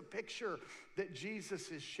 that's the picture that Jesus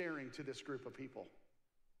is sharing to this group of people.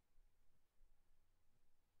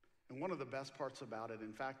 And one of the best parts about it,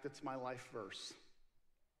 in fact, it's my life verse.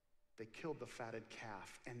 They killed the fatted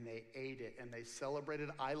calf, and they ate it, and they celebrated.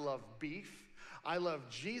 I love beef. I love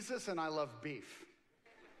Jesus, and I love beef.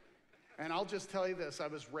 And I'll just tell you this, I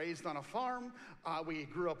was raised on a farm. We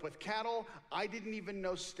grew up with cattle. I didn't even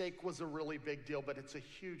know steak was a really big deal, but it's a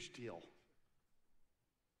huge deal.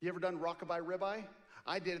 You ever done rockabye ribeye?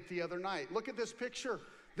 I did it the other night. Look at this picture.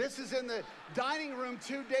 This is in the dining room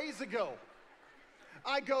 2 days ago.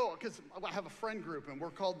 I go, because I have a friend group, and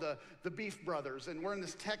we're called the Beef Brothers, and we're in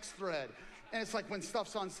this text thread. And it's like when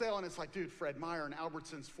stuff's on sale, and it's like, dude, Fred Meyer and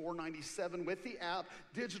Albertsons, $4.97 with the app,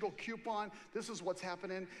 digital coupon. This is what's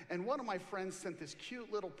happening. And one of my friends sent this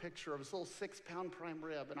cute little picture of his little 6-pound prime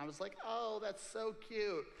rib, and I was like, oh, that's so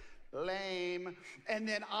cute. Lame. And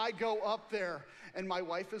then I go up there, and my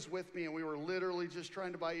wife is with me, and we were literally just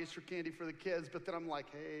trying to buy Easter candy for the kids. But then I'm like,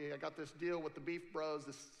 hey, I got this deal with the Beef Bros,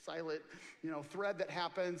 this silent, thread that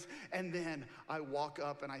happens. And then I walk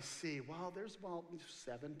up and I see, wow, there's about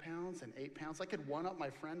 7 pounds and 8 pounds. I could one up my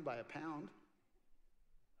friend by a pound.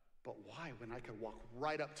 But why when I could walk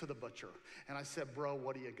right up to the butcher? And I said, bro,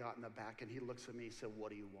 what do you got in the back? And he looks at me, he said,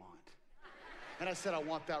 what do you want? And I said, I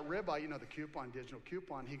want that ribeye, the coupon, digital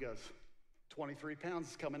coupon. He goes, 23 pounds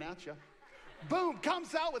is coming at you. Boom,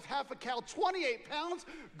 comes out with half a cow, 28 pounds.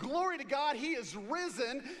 Glory to God, he is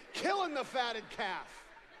risen, killing the fatted calf.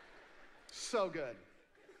 So good.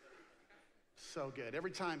 So good.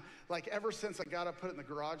 Every time, ever since I got to put it in the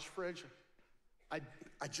garage fridge, I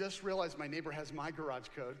just realized my neighbor has my garage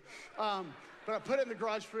code. But I put it in the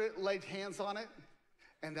garage fridge, laid hands on it,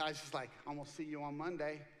 and I was just like, I'm going to see you on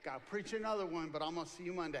Monday. Got to preach another one, but I'm going to see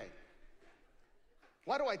you Monday.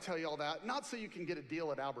 Why do I tell you all that? Not so you can get a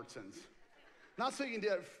deal at Albertsons. Not so you can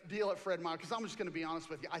get a deal at Fred Meyer, because I'm just going to be honest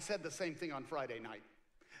with you. I said the same thing on Friday night.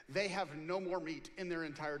 They have no more meat in their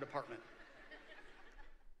entire department.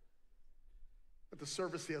 At the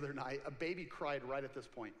service the other night, a baby cried right at this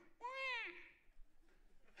point.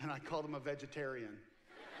 And I called him a vegetarian.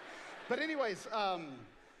 But anyways, and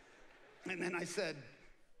then I said,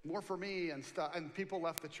 more for me and stuff, and people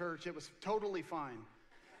left the church. It was totally fine.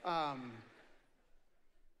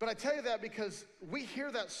 But I tell you that because we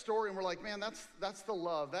hear that story and we're like, man, that's the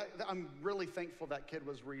love. I'm really thankful that kid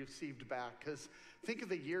was received back, because think of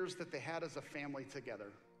the years that they had as a family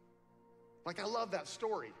together. I love that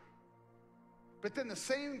story. But then the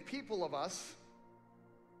same people of us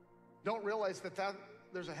don't realize that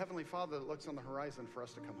there's a Heavenly Father that looks on the horizon for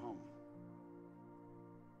us to come home.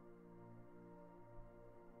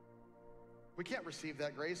 We can't receive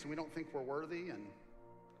that grace, and we don't think we're worthy. And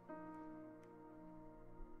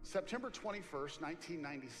September 21st,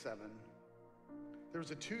 1997, there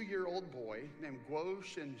was a 2-year-old boy named Guo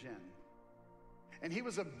Shenzhen, and he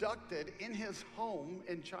was abducted in his home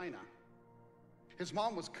in China. His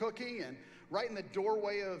mom was cooking, and right in the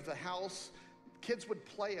doorway of the house, kids would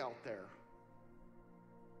play out there,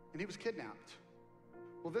 and he was kidnapped.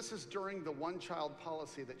 Well, this is during the one-child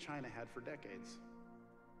policy that China had for decades.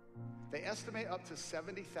 They estimate up to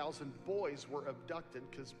 70,000 boys were abducted,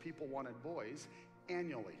 because people wanted boys,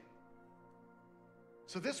 annually.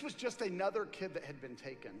 So this was just another kid that had been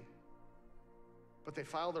taken. But they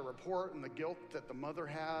filed a report and the guilt that the mother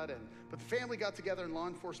had, but the family got together and law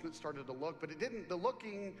enforcement started to look, but the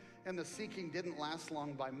looking and the seeking didn't last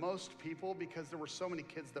long by most people, because there were so many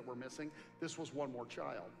kids that were missing. This was one more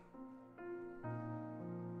child.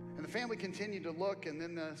 And the family continued to look, and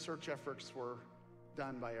then the search efforts were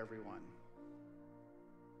done by everyone,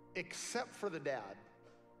 except for the dad.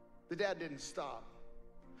 The dad didn't stop.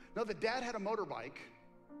 No, the dad had a motorbike,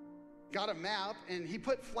 got a map, and he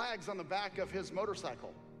put flags on the back of his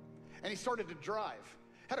motorcycle, and he started to drive.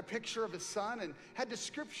 had a picture of his son and had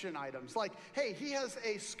description items like, hey, he has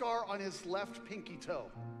a scar on his left pinky toe.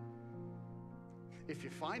 If you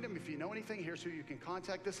find him, if you know anything, here's who you can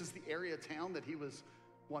contact. This is the area of town that he was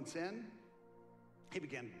once in. He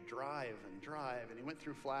began to drive, and he went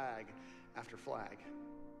through flag after flag,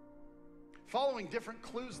 following different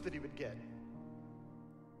clues that he would get.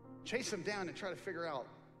 Chase him down and try to figure out,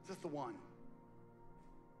 is this the one?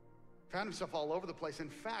 Found himself all over the place. In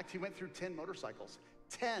fact, he went through 10 motorcycles.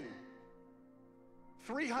 10.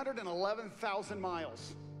 311,000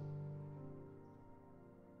 miles.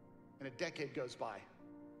 And a decade goes by.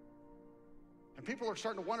 And people are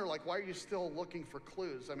starting to wonder, like, why are you still looking for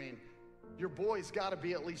clues? I mean, your boy's got to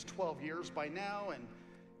be at least 12 years by now, and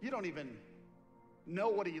you don't even know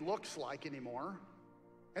what he looks like anymore.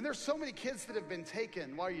 And there's so many kids that have been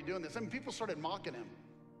taken. Why are you doing this? I mean, people started mocking him.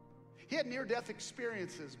 He had near-death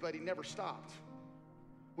experiences, but he never stopped.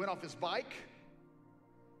 Went off his bike,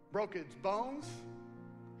 broke his bones.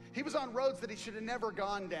 He was on roads that he should have never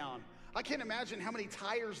gone down. I can't imagine how many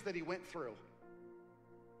tires that he went through.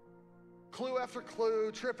 Clue after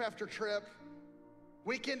clue, trip after trip,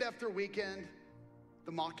 weekend after weekend.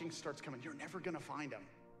 The mocking starts coming. You're never gonna find him.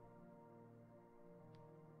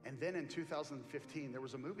 And then in 2015, there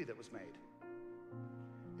was a movie that was made.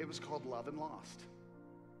 It was called Love and Lost.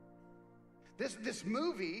 This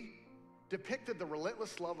movie depicted the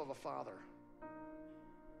relentless love of a father.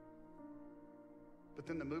 But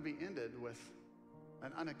then the movie ended with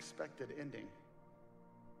an unexpected ending.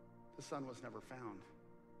 The son was never found.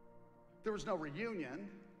 There was no reunion.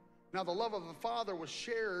 Now, the love of the father was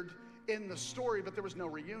shared in the story, but there was no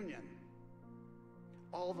reunion.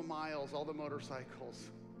 All the miles, all the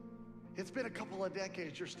motorcycles. It's been a couple of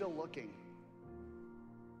decades, you're still looking.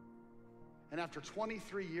 And after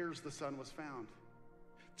 23 years, the son was found.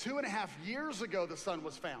 2.5 years ago, the son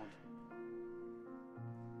was found.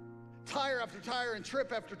 Tire after tire and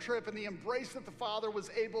trip after trip, and the embrace that the father was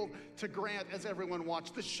able to grant as everyone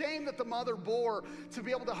watched. The shame that the mother bore to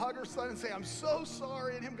be able to hug her son and say, I'm so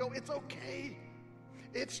sorry, and him go, it's okay.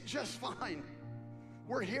 It's just fine.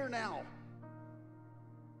 We're here now.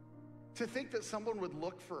 To think that someone would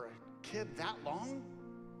look for a kid that long,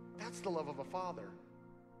 that's the love of a father.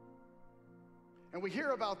 And we hear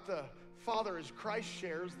about the father, as Christ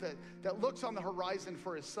shares, that looks on the horizon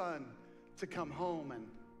for his son to come home. And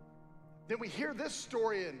then we hear this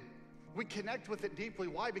story and we connect with it deeply.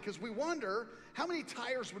 Why? Because we wonder, how many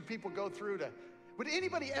tires would people go through would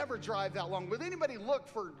anybody ever drive that long? Would anybody look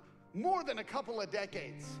for more than a couple of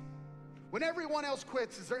decades? When everyone else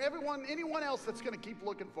quits, is there anyone else that's gonna keep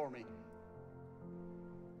looking for me?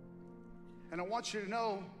 And I want you to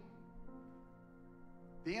know,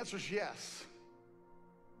 the answer is yes.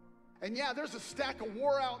 And yeah, there's a stack of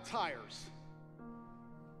wore out tires.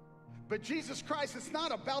 But Jesus Christ, it's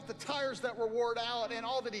not about the tires that were worn out and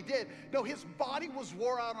all that he did. No, his body was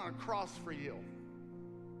wore out on a cross for you.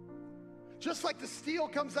 Just like the steel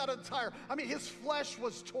comes out of the tire. I mean, his flesh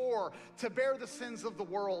was tore to bear the sins of the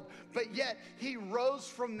world, but yet he rose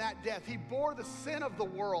from that death. He bore the sin of the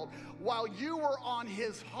world. While you were on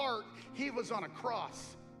his heart, he was on a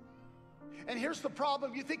cross. And here's the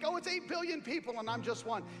problem. You think, oh, it's 8 billion people and I'm just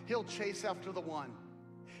one. He'll chase after the one.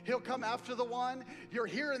 He'll come after the one. You're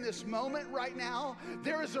here in this moment right now.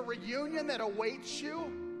 There is a reunion that awaits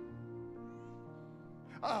you.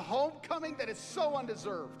 A homecoming that is so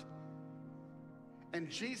undeserved. And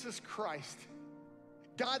Jesus Christ,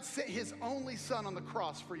 God sent his only son on the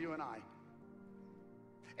cross for you and I.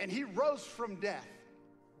 And he rose from death,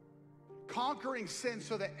 conquering sin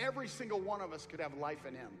so that every single one of us could have life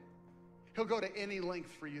in him. He'll go to any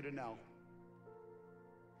length for you to know.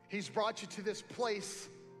 He's brought you to this place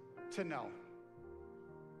to know.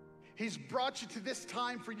 He's brought you to this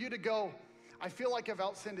time for you to go, I feel like I've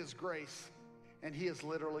outsinned his grace. And he is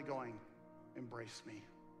literally going, embrace me.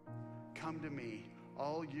 Come to me,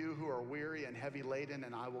 all you who are weary and heavy laden,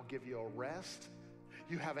 and I will give you a rest.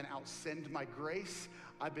 You haven't outsinned my grace.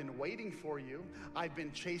 I've been waiting for you. I've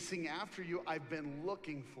been chasing after you. I've been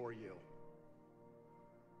looking for you.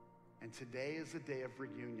 And today is a day of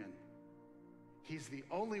reunion. He's the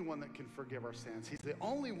only one that can forgive our sins. He's the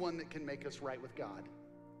only one that can make us right with God.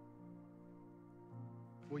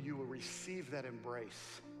 Will you receive that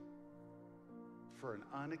embrace for an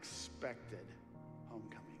unexpected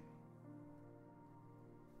homecoming?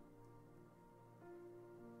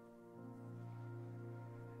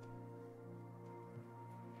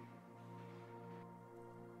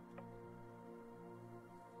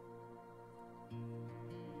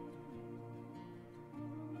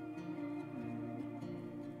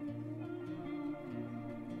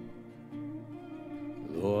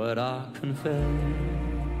 Lord, I confess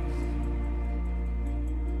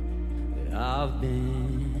I've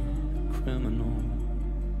been a criminal.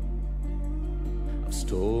 I've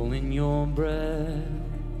stolen your breath,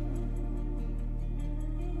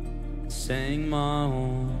 sang my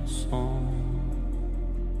own song.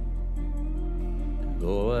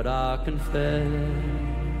 Lord, I confess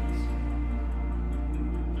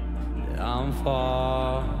that I'm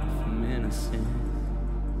far from innocent.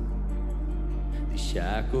 The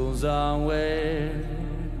shackles I wear,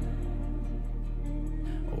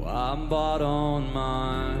 oh, I'm bought on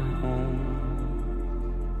my own.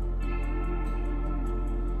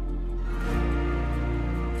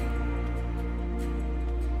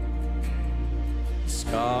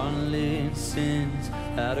 Scarlet sins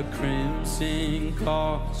at a crimson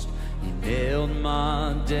cost. You nailed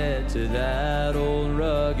my debt to that old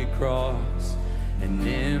rugged cross. An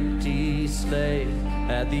empty slave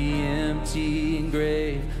at the empty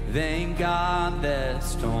grave. Thank God that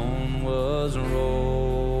stone was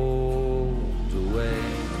rolled away.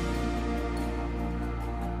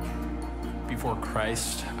 Before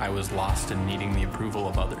Christ, I was lost in needing the approval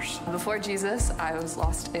of others. Before Jesus, I was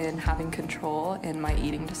lost in having control in my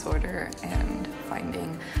eating disorder and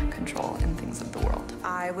finding control in things of the world.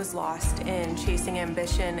 I was lost in chasing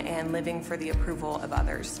ambition and living for the approval of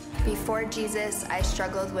others. Before Jesus, I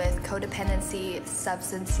struggled with codependency,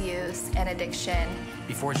 substance use, and addiction.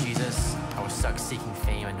 Before Jesus, I was stuck seeking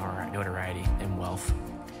fame and notoriety and wealth.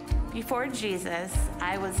 Before Jesus,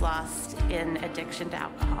 I was lost in addiction to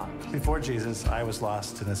alcohol. Before Jesus, I was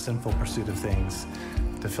lost in a sinful pursuit of things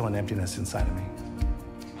to fill an emptiness inside of me.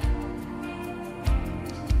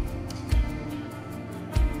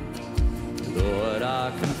 Lord,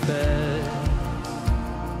 I confess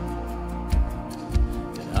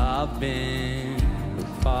that I've been a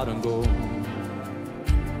prodigal,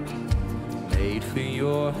 made for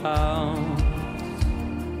your house,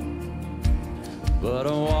 but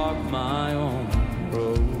I walk my own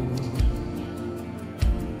road.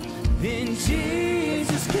 Then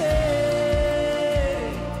Jesus came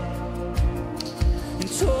and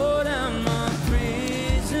tore down my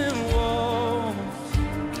prison walls.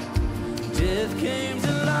 Death came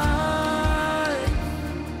to life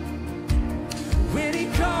when he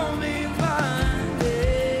called me by name.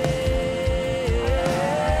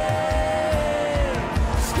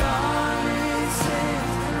 Scarlet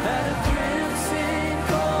sins at a crimson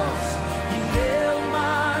cost. You nailed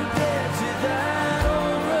my debt to that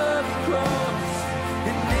old rugged cross.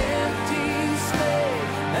 An empty slave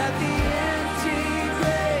at the empty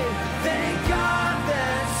grave. Thank God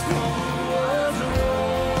that stone was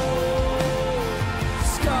rolled.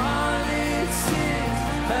 Scarlet sins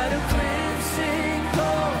at a crimson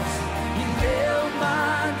cost. You nailed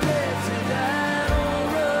my debt to that old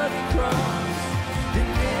rugged cross. An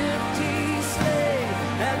empty slave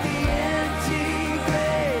at the empty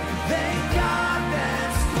grave. Thank God that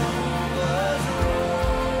stone was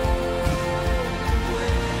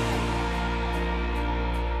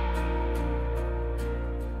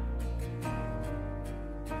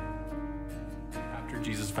After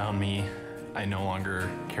Jesus found me, I no longer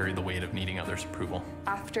carried the weight of needing others' approval.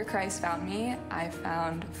 After Christ found me, I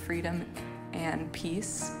found freedom and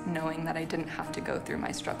peace, knowing that I didn't have to go through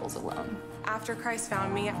my struggles alone. After Christ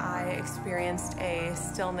found me, I experienced a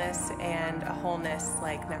stillness and a wholeness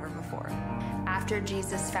like never before. After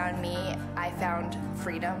Jesus found me, I found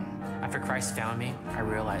freedom. After Christ found me, I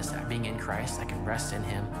realized that being in Christ, I can rest in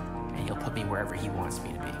Him, and He'll put me wherever He wants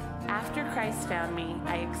me to be. After Christ found me,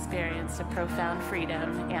 I experienced a profound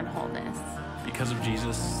freedom and wholeness. Because of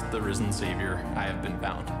Jesus, the risen Savior, I have been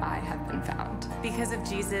found. I have been found. Because of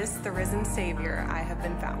Jesus, the risen Savior, I have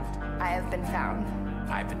been found. I have been found.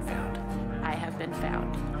 I've been found. I have been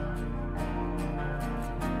found.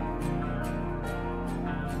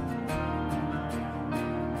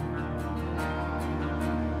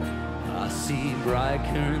 I see bright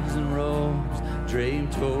curtains and robes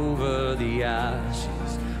draped over the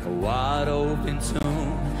ashes, a wide open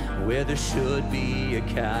tomb where there should be a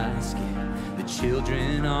casket. The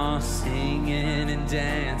children are singing and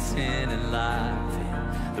dancing and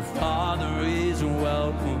laughing. The Father is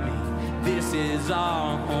welcoming. This is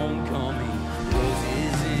our homecoming.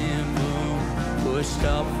 Roses in bloom, pushed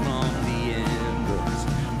up from the embers.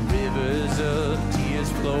 Rivers of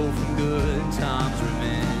tears flow from good times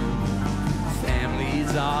remembered.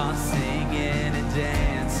 Families are singing and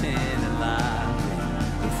dancing and laughing.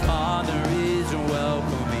 The Father is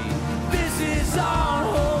welcoming. This is our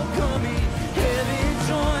homecoming. Heaven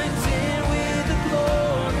joins in with the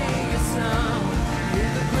glorious sound.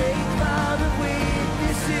 In the great cloud of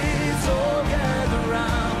witnesses all gather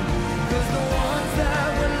round. 'Cause the ones that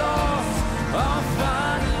were lost are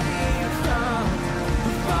finally found.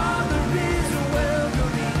 The Father is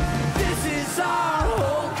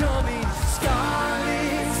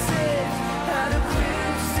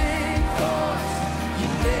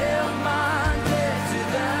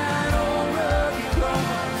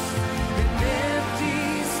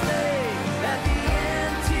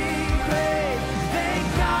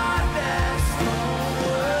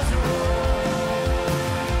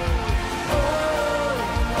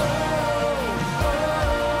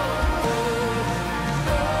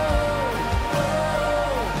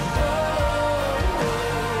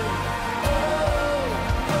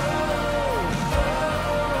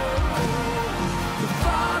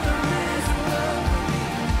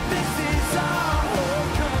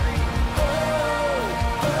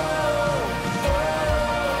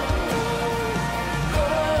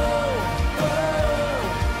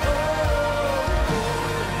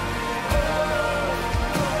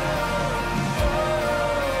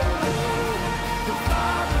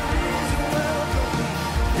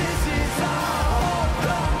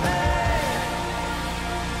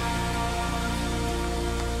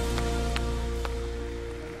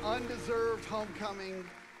well-deserved homecoming,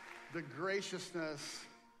 the graciousness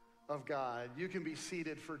of God. You can be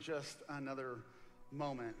seated for just another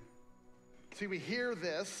moment. See, we hear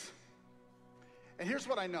this, and here's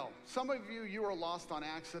what I know. Some of you, you are lost on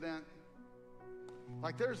accident.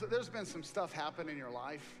 Like there's been some stuff happen in your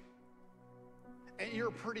life, and you're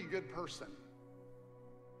a pretty good person.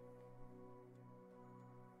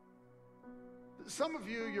 Some of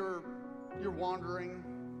you, you're wandering.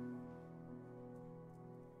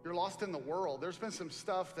 You're lost in the world. There's been some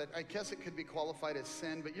stuff that I guess it could be qualified as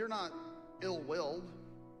sin, but you're not ill-willed.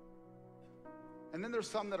 And then there's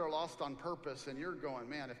some that are lost on purpose, and you're going,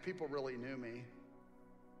 man, if people really knew me,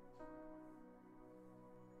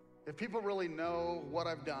 if people really know what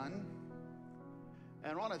I've done,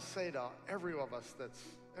 and I want to say to every one of us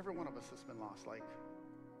that's been lost, like,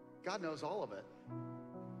 God knows all of it.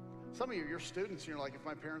 Some of you, you're students, and you're like, if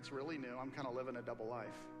my parents really knew, I'm kind of living a double life.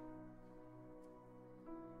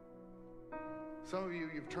 Some of you,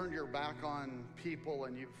 you've turned your back on people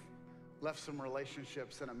and you've left some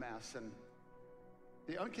relationships in a mess. And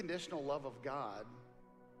the unconditional love of God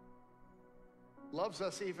loves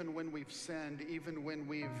us even when we've sinned, even when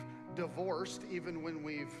we've divorced, even when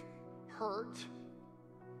we've hurt,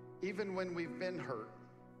 even when we've been hurt.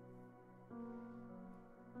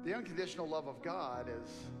 The unconditional love of God is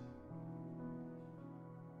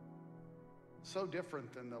so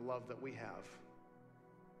different than the love that we have.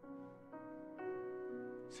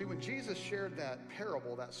 See, when Jesus shared that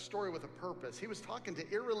parable, that story with a purpose, he was talking to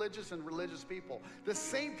irreligious and religious people, the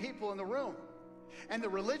same people in the room. And the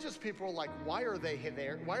religious people were like, why are they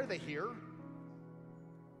there? Why are they here?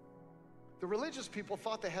 The religious people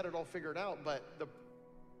thought they had it all figured out, but the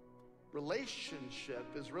relationship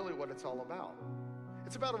is really what it's all about.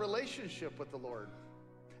 It's about a relationship with the Lord.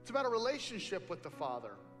 It's about a relationship with the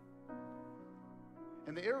Father.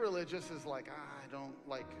 And the irreligious is like, I don't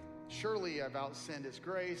like, surely I've outsinned his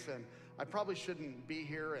grace and I probably shouldn't be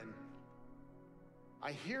here. And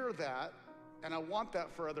I hear that and I want that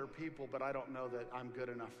for other people, but I don't know that I'm good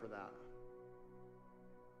enough for that.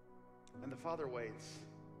 And the Father waits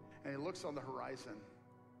and he looks on the horizon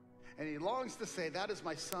and he longs to say, that is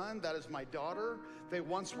my son, that is my daughter. They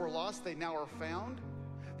once were lost, they now are found.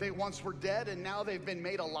 They once were dead and now they've been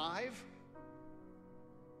made alive.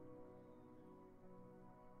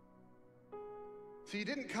 So you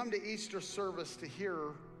didn't come to Easter service to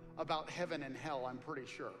hear about heaven and hell, I'm pretty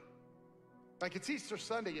sure. Like it's Easter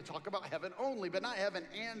Sunday, you talk about heaven only, but not heaven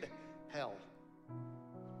and hell.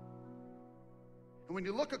 And when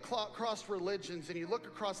you look across religions and you look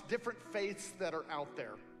across different faiths that are out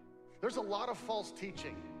there, there's a lot of false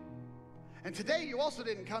teaching. And today you also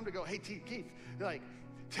didn't come to go, hey, Keith, like,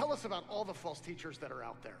 tell us about all the false teachers that are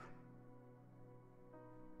out there.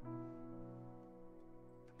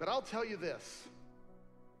 But I'll tell you this.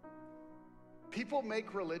 People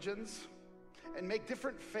make religions and make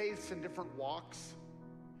different faiths and different walks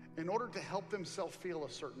in order to help themselves feel a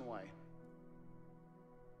certain way.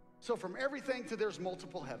 So from everything to there's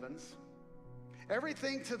multiple heavens,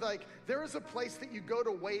 everything to like, there is a place that you go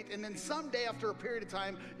to wait and then someday after a period of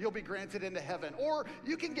time, you'll be granted into heaven. Or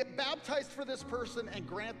you can get baptized for this person and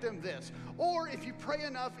grant them this. Or if you pray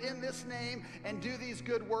enough in this name and do these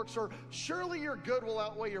good works, or surely your good will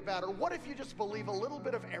outweigh your bad. Or what if you just believe a little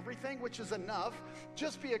bit of everything, which is enough,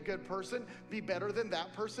 just be a good person, be better than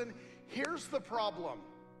that person. Here's the problem.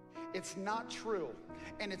 It's not true.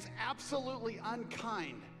 And it's absolutely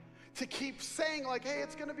unkind to keep saying like, hey,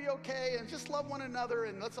 it's gonna be okay, and just love one another,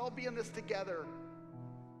 and let's all be in this together.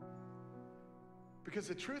 Because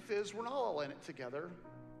the truth is, we're not all in it together,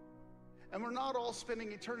 and we're not all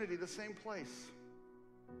spending eternity the same place.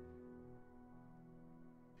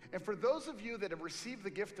 And for those of you that have received the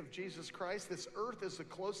gift of Jesus Christ, this earth is the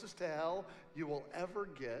closest to hell you will ever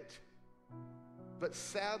get. But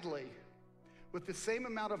sadly, with the same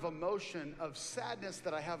amount of emotion, of sadness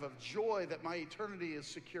that I have, of joy that my eternity is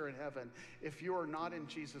secure in heaven, if you are not in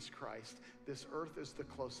Jesus Christ, this earth is the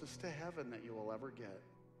closest to heaven that you will ever get.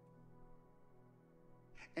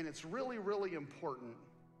 And it's really, really important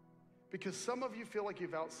because some of you feel like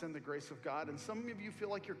you've outsinned the grace of God, and some of you feel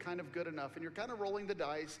like you're kind of good enough, and you're kind of rolling the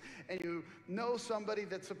dice, and you know somebody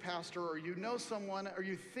that's a pastor, or you know someone, or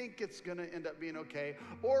you think it's gonna end up being okay,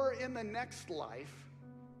 or in the next life,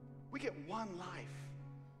 we get one life.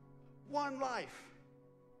 One life.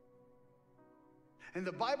 And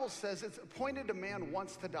the Bible says it's appointed a man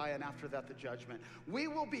once to die, and after that the judgment. We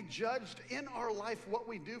will be judged in our life what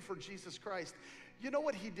we do for Jesus Christ. You know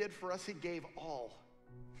what he did for us? He gave all.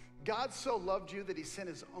 God so loved you that he sent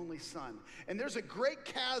his only son. And there's a great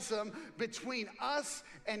chasm between us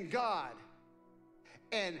and God,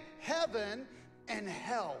 and heaven and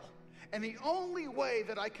hell. And the only way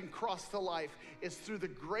that I can cross to life is through the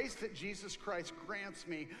grace that Jesus Christ grants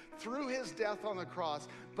me through his death on the cross,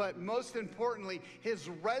 but most importantly, his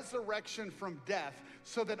resurrection from death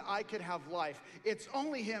so that I could have life. It's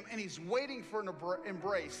only him, and he's waiting for an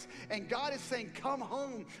embrace. And God is saying, come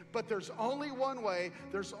home, but there's only one way,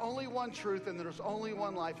 there's only one truth, and there's only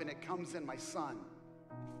one life, and it comes in my Son.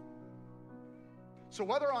 So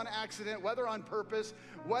whether on accident, whether on purpose,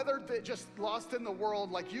 whether just lost in the world,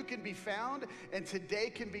 like, you can be found, and today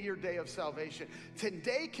can be your day of salvation.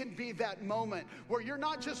 Today can be that moment where you're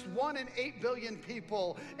not just 1 in 8 billion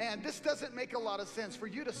people, and this doesn't make a lot of sense, for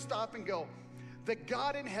you to stop and go, the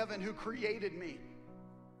God in heaven who created me,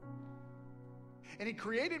 and he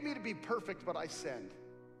created me to be perfect, but I sinned.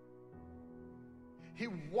 He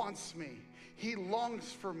wants me. He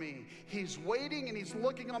longs for me. He's waiting and he's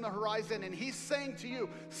looking on the horizon, and he's saying to you,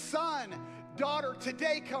 son, daughter,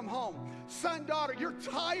 today come home. Son, daughter, you're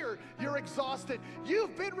tired. You're exhausted.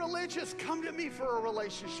 You've been religious. Come to me for a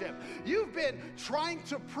relationship. You've been trying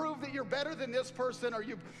to prove that you're better than this person, or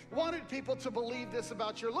you've wanted people to believe this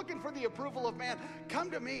about you. You're looking for the approval of man.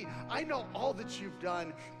 Come to me. I know all that you've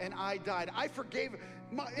done, and I died. I forgave,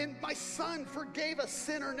 and my son forgave a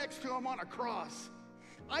sinner next to him on a cross.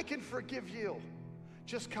 I can forgive you.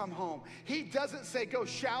 Just come home. He doesn't say, go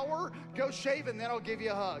shower, go shave, and then I'll give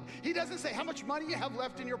you a hug. He doesn't say how much money you have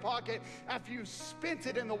left in your pocket after you spent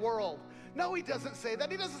it in the world. No, he doesn't say that.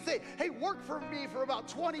 He doesn't say, hey, work for me for about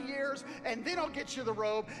 20 years, and then I'll get you the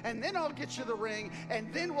robe, and then I'll get you the ring,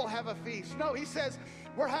 and then we'll have a feast. No, he says,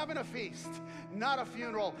 we're having a feast, not a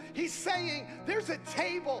funeral. He's saying there's a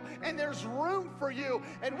table and there's room for you,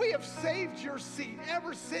 and we have saved your seat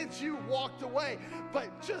ever since you walked away.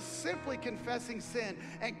 But just simply confessing sin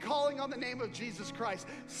and calling on the name of Jesus Christ,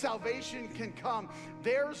 salvation can come.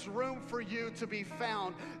 There's room for you to be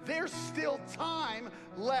found. There's still time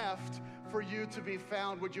left for you to be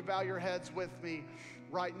found. Would you bow your heads with me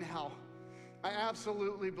right now? I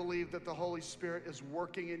absolutely believe that the Holy Spirit is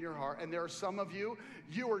working in your heart. And there are some of you,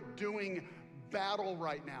 you are doing battle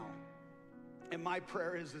right now. And my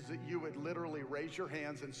prayer is that you would literally raise your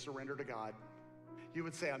hands and surrender to God. You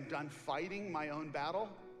would say, I'm done fighting my own battle.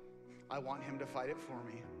 I want him to fight it for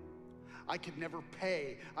me. I could never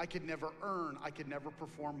pay, I could never earn, I could never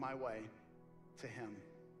perform my way to him.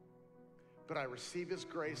 But I receive his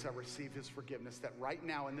grace, I receive his forgiveness, that right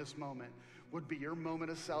now in this moment would be your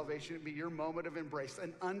moment of salvation, it'd be your moment of embrace,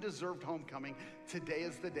 an undeserved homecoming. Today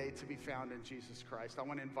is the day to be found in Jesus Christ. I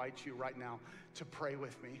want to invite you right now to pray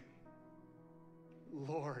with me.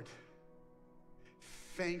 Lord,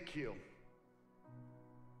 thank you.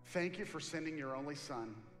 Thank you for sending your only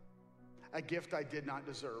son, a gift I did not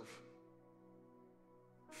deserve.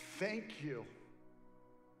 Thank you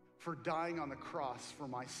for dying on the cross for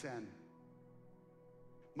my sin.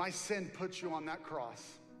 My sin put you on that cross.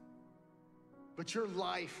 But your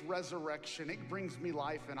life, resurrection, it brings me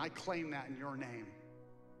life, and I claim that in your name.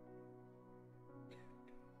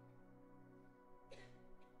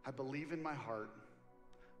 I believe in my heart.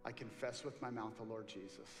 I confess with my mouth the Lord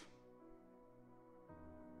Jesus.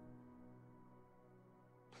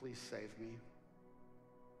 Please save me.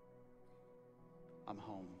 I'm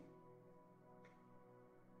home.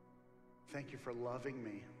 Thank you for loving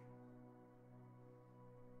me.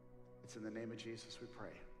 It's in the name of Jesus we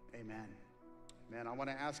pray. Amen. Man, I want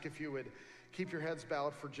to ask if you would keep your heads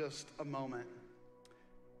bowed for just a moment.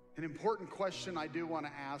 An important question I do want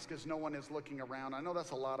to ask as no one is looking around. I know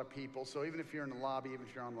that's a lot of people, so even if you're in the lobby, even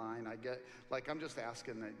if you're online, I'm just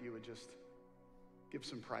asking that you would just give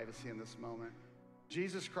some privacy in this moment.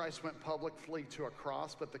 Jesus Christ went publicly to a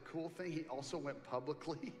cross, but the cool thing, he also went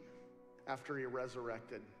publicly after he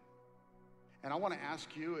resurrected. And I want to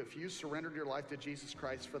ask you, if you surrendered your life to Jesus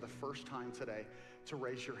Christ for the first time today, to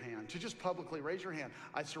raise your hand, to just publicly raise your hand.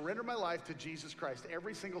 I surrender my life to Jesus Christ.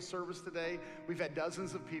 Every single service today, we've had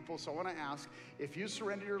dozens of people, so I want to ask, if you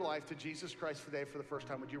surrender your life to Jesus Christ today for the first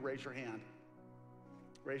time, would you raise your hand?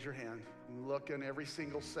 Raise your hand. Look in every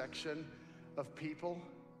single section of people.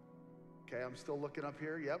 Okay, I'm still looking up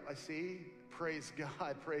here. Yep, I see. Praise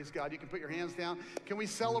God, praise God. You can put your hands down. Can we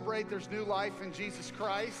celebrate there's new life in Jesus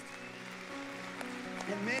Christ?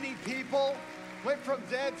 And many people went from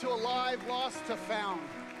dead to alive, lost to found.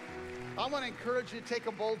 I want to encourage you to take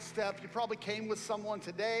a bold step. You probably came with someone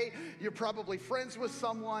today. You're probably friends with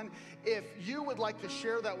someone. If you would like to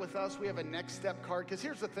share that with us, we have a next step card. Because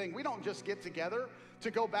here's the thing, we don't just get together to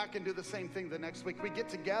go back and do the same thing the next week. We get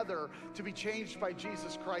together to be changed by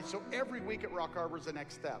Jesus Christ. So every week at Rockharbor is the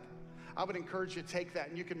next step. I would encourage you to take that,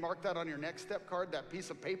 and you can mark that on your next step card, that piece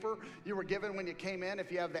of paper you were given when you came in.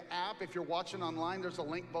 If you have the app, if you're watching online, there's a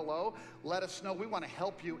link below. Let us know. We want to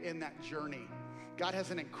help you in that journey. God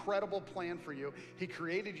has an incredible plan for you. He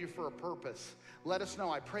created you for a purpose. Let us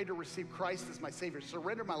know. I pray to receive Christ as my Savior.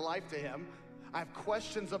 Surrender my life to him. I have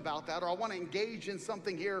questions about that, or I want to engage in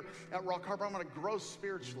something here at Rockharbor. I want to grow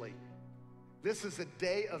spiritually. This is a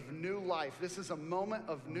day of new life. This is a moment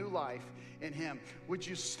of new life in him. Would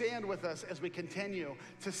you stand with us as we continue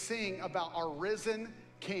to sing about our risen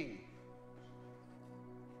King?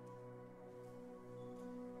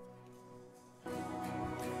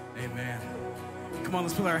 Amen. Come on,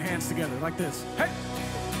 let's put our hands together like this. Hey!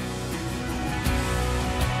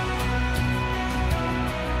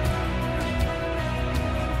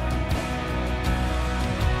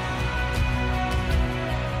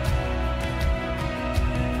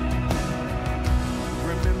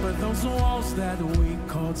 Remember those walls that we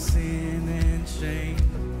called sin and shame?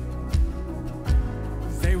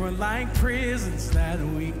 They were like prisons that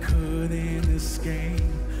we couldn't escape.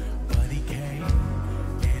 But he came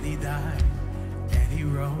and he died and he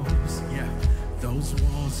rose. Yeah, those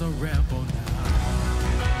walls are rebel now.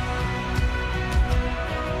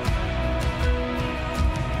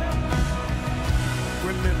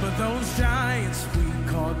 Remember those giants we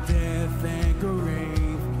called death and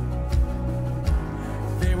grave?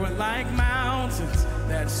 They were like mountains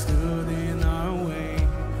that stood in our way.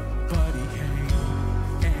 But he came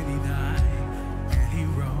and he died and he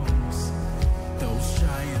rose. Those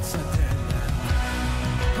giants are dead now.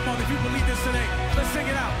 Come on, if you believe this today, let's sing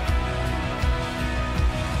it out.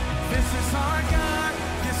 This is our God,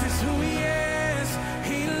 this is who he is.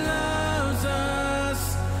 He loves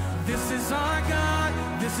us. This is our God,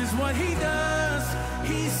 this is what he does.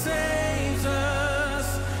 He saves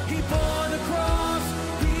us. He bore the cross,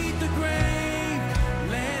 beat the grave.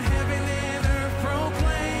 Let heaven and earth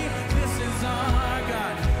proclaim. This is our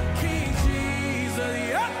God, King Jesus.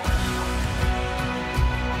 Yeah.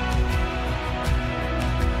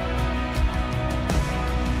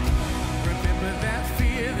 Remember that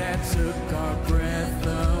fear that took our breath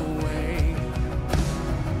away.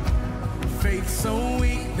 Faith so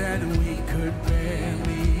weak that we could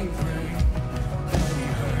barely pray. But he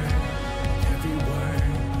heard every word,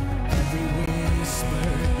 every whisper.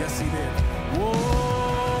 Yes, he did.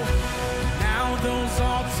 Whoa! Now those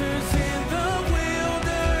altars in the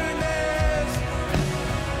wilderness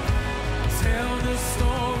tell the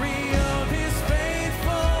story of his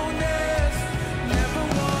faithfulness. Never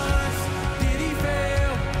once did he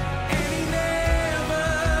fail, and he never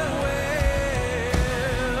will.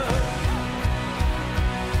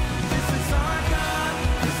 This is our God,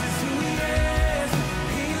 this is who he is.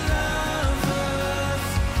 He loves us.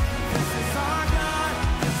 This is our God,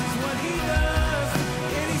 this is what he does,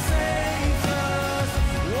 and he saves us.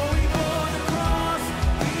 Oh, he bore the cross,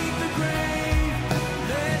 beat the grave.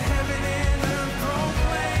 Let heaven and earth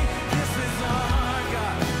proclaim. This is our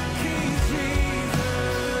God, King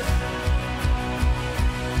Jesus.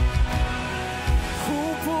 Who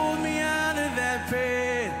pulled me out of that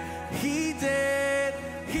pit? He did,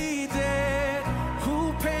 he did.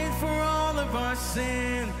 Who paid for all of our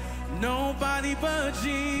sin? Nobody but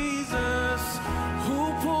Jesus.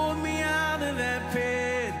 Who pulled me out of that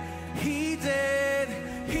pit? He did,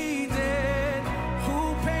 he did.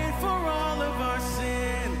 Who paid for all of our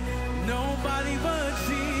sin? Nobody but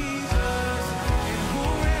Jesus. And who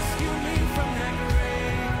rescued me from that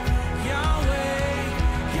grave? Yahweh,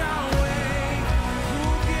 Yahweh. Who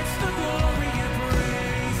gets the glory and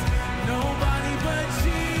praise? Nobody but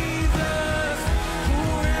Jesus. Who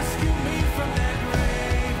rescued me from that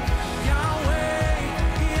grave? Yahweh,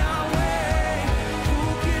 Yahweh. Who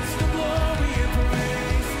gets the glory and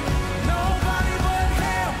praise? Nobody but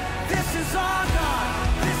him. This is our God.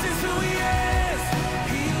 This is who he is.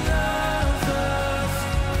 He loves us.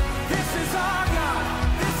 This is our God.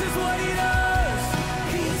 This is what he does.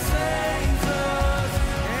 He saves us.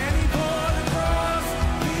 And he bore the cross,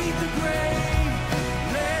 beat the grave.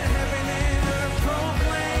 Let heaven and earth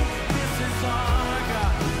proclaim. This is our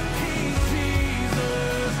God, King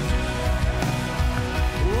Jesus.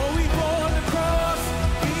 Oh, he bore the cross,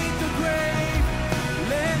 beat the grave.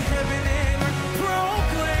 Let heaven and earth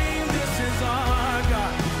proclaim. This is our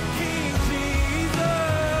God, King Jesus.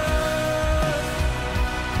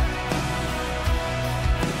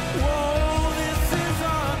 Whoa, this is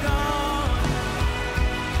our God.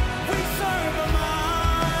 We serve a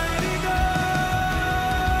mighty God.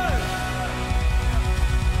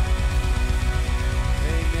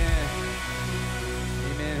 Amen.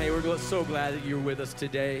 Amen. Hey, we're so glad that you're with us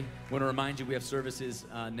today. I want to remind you we have services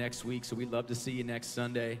next week, so we'd love to see you next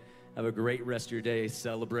Sunday. Have a great rest of your day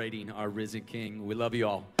celebrating our risen King. We love you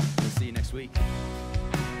all. We'll see you next week.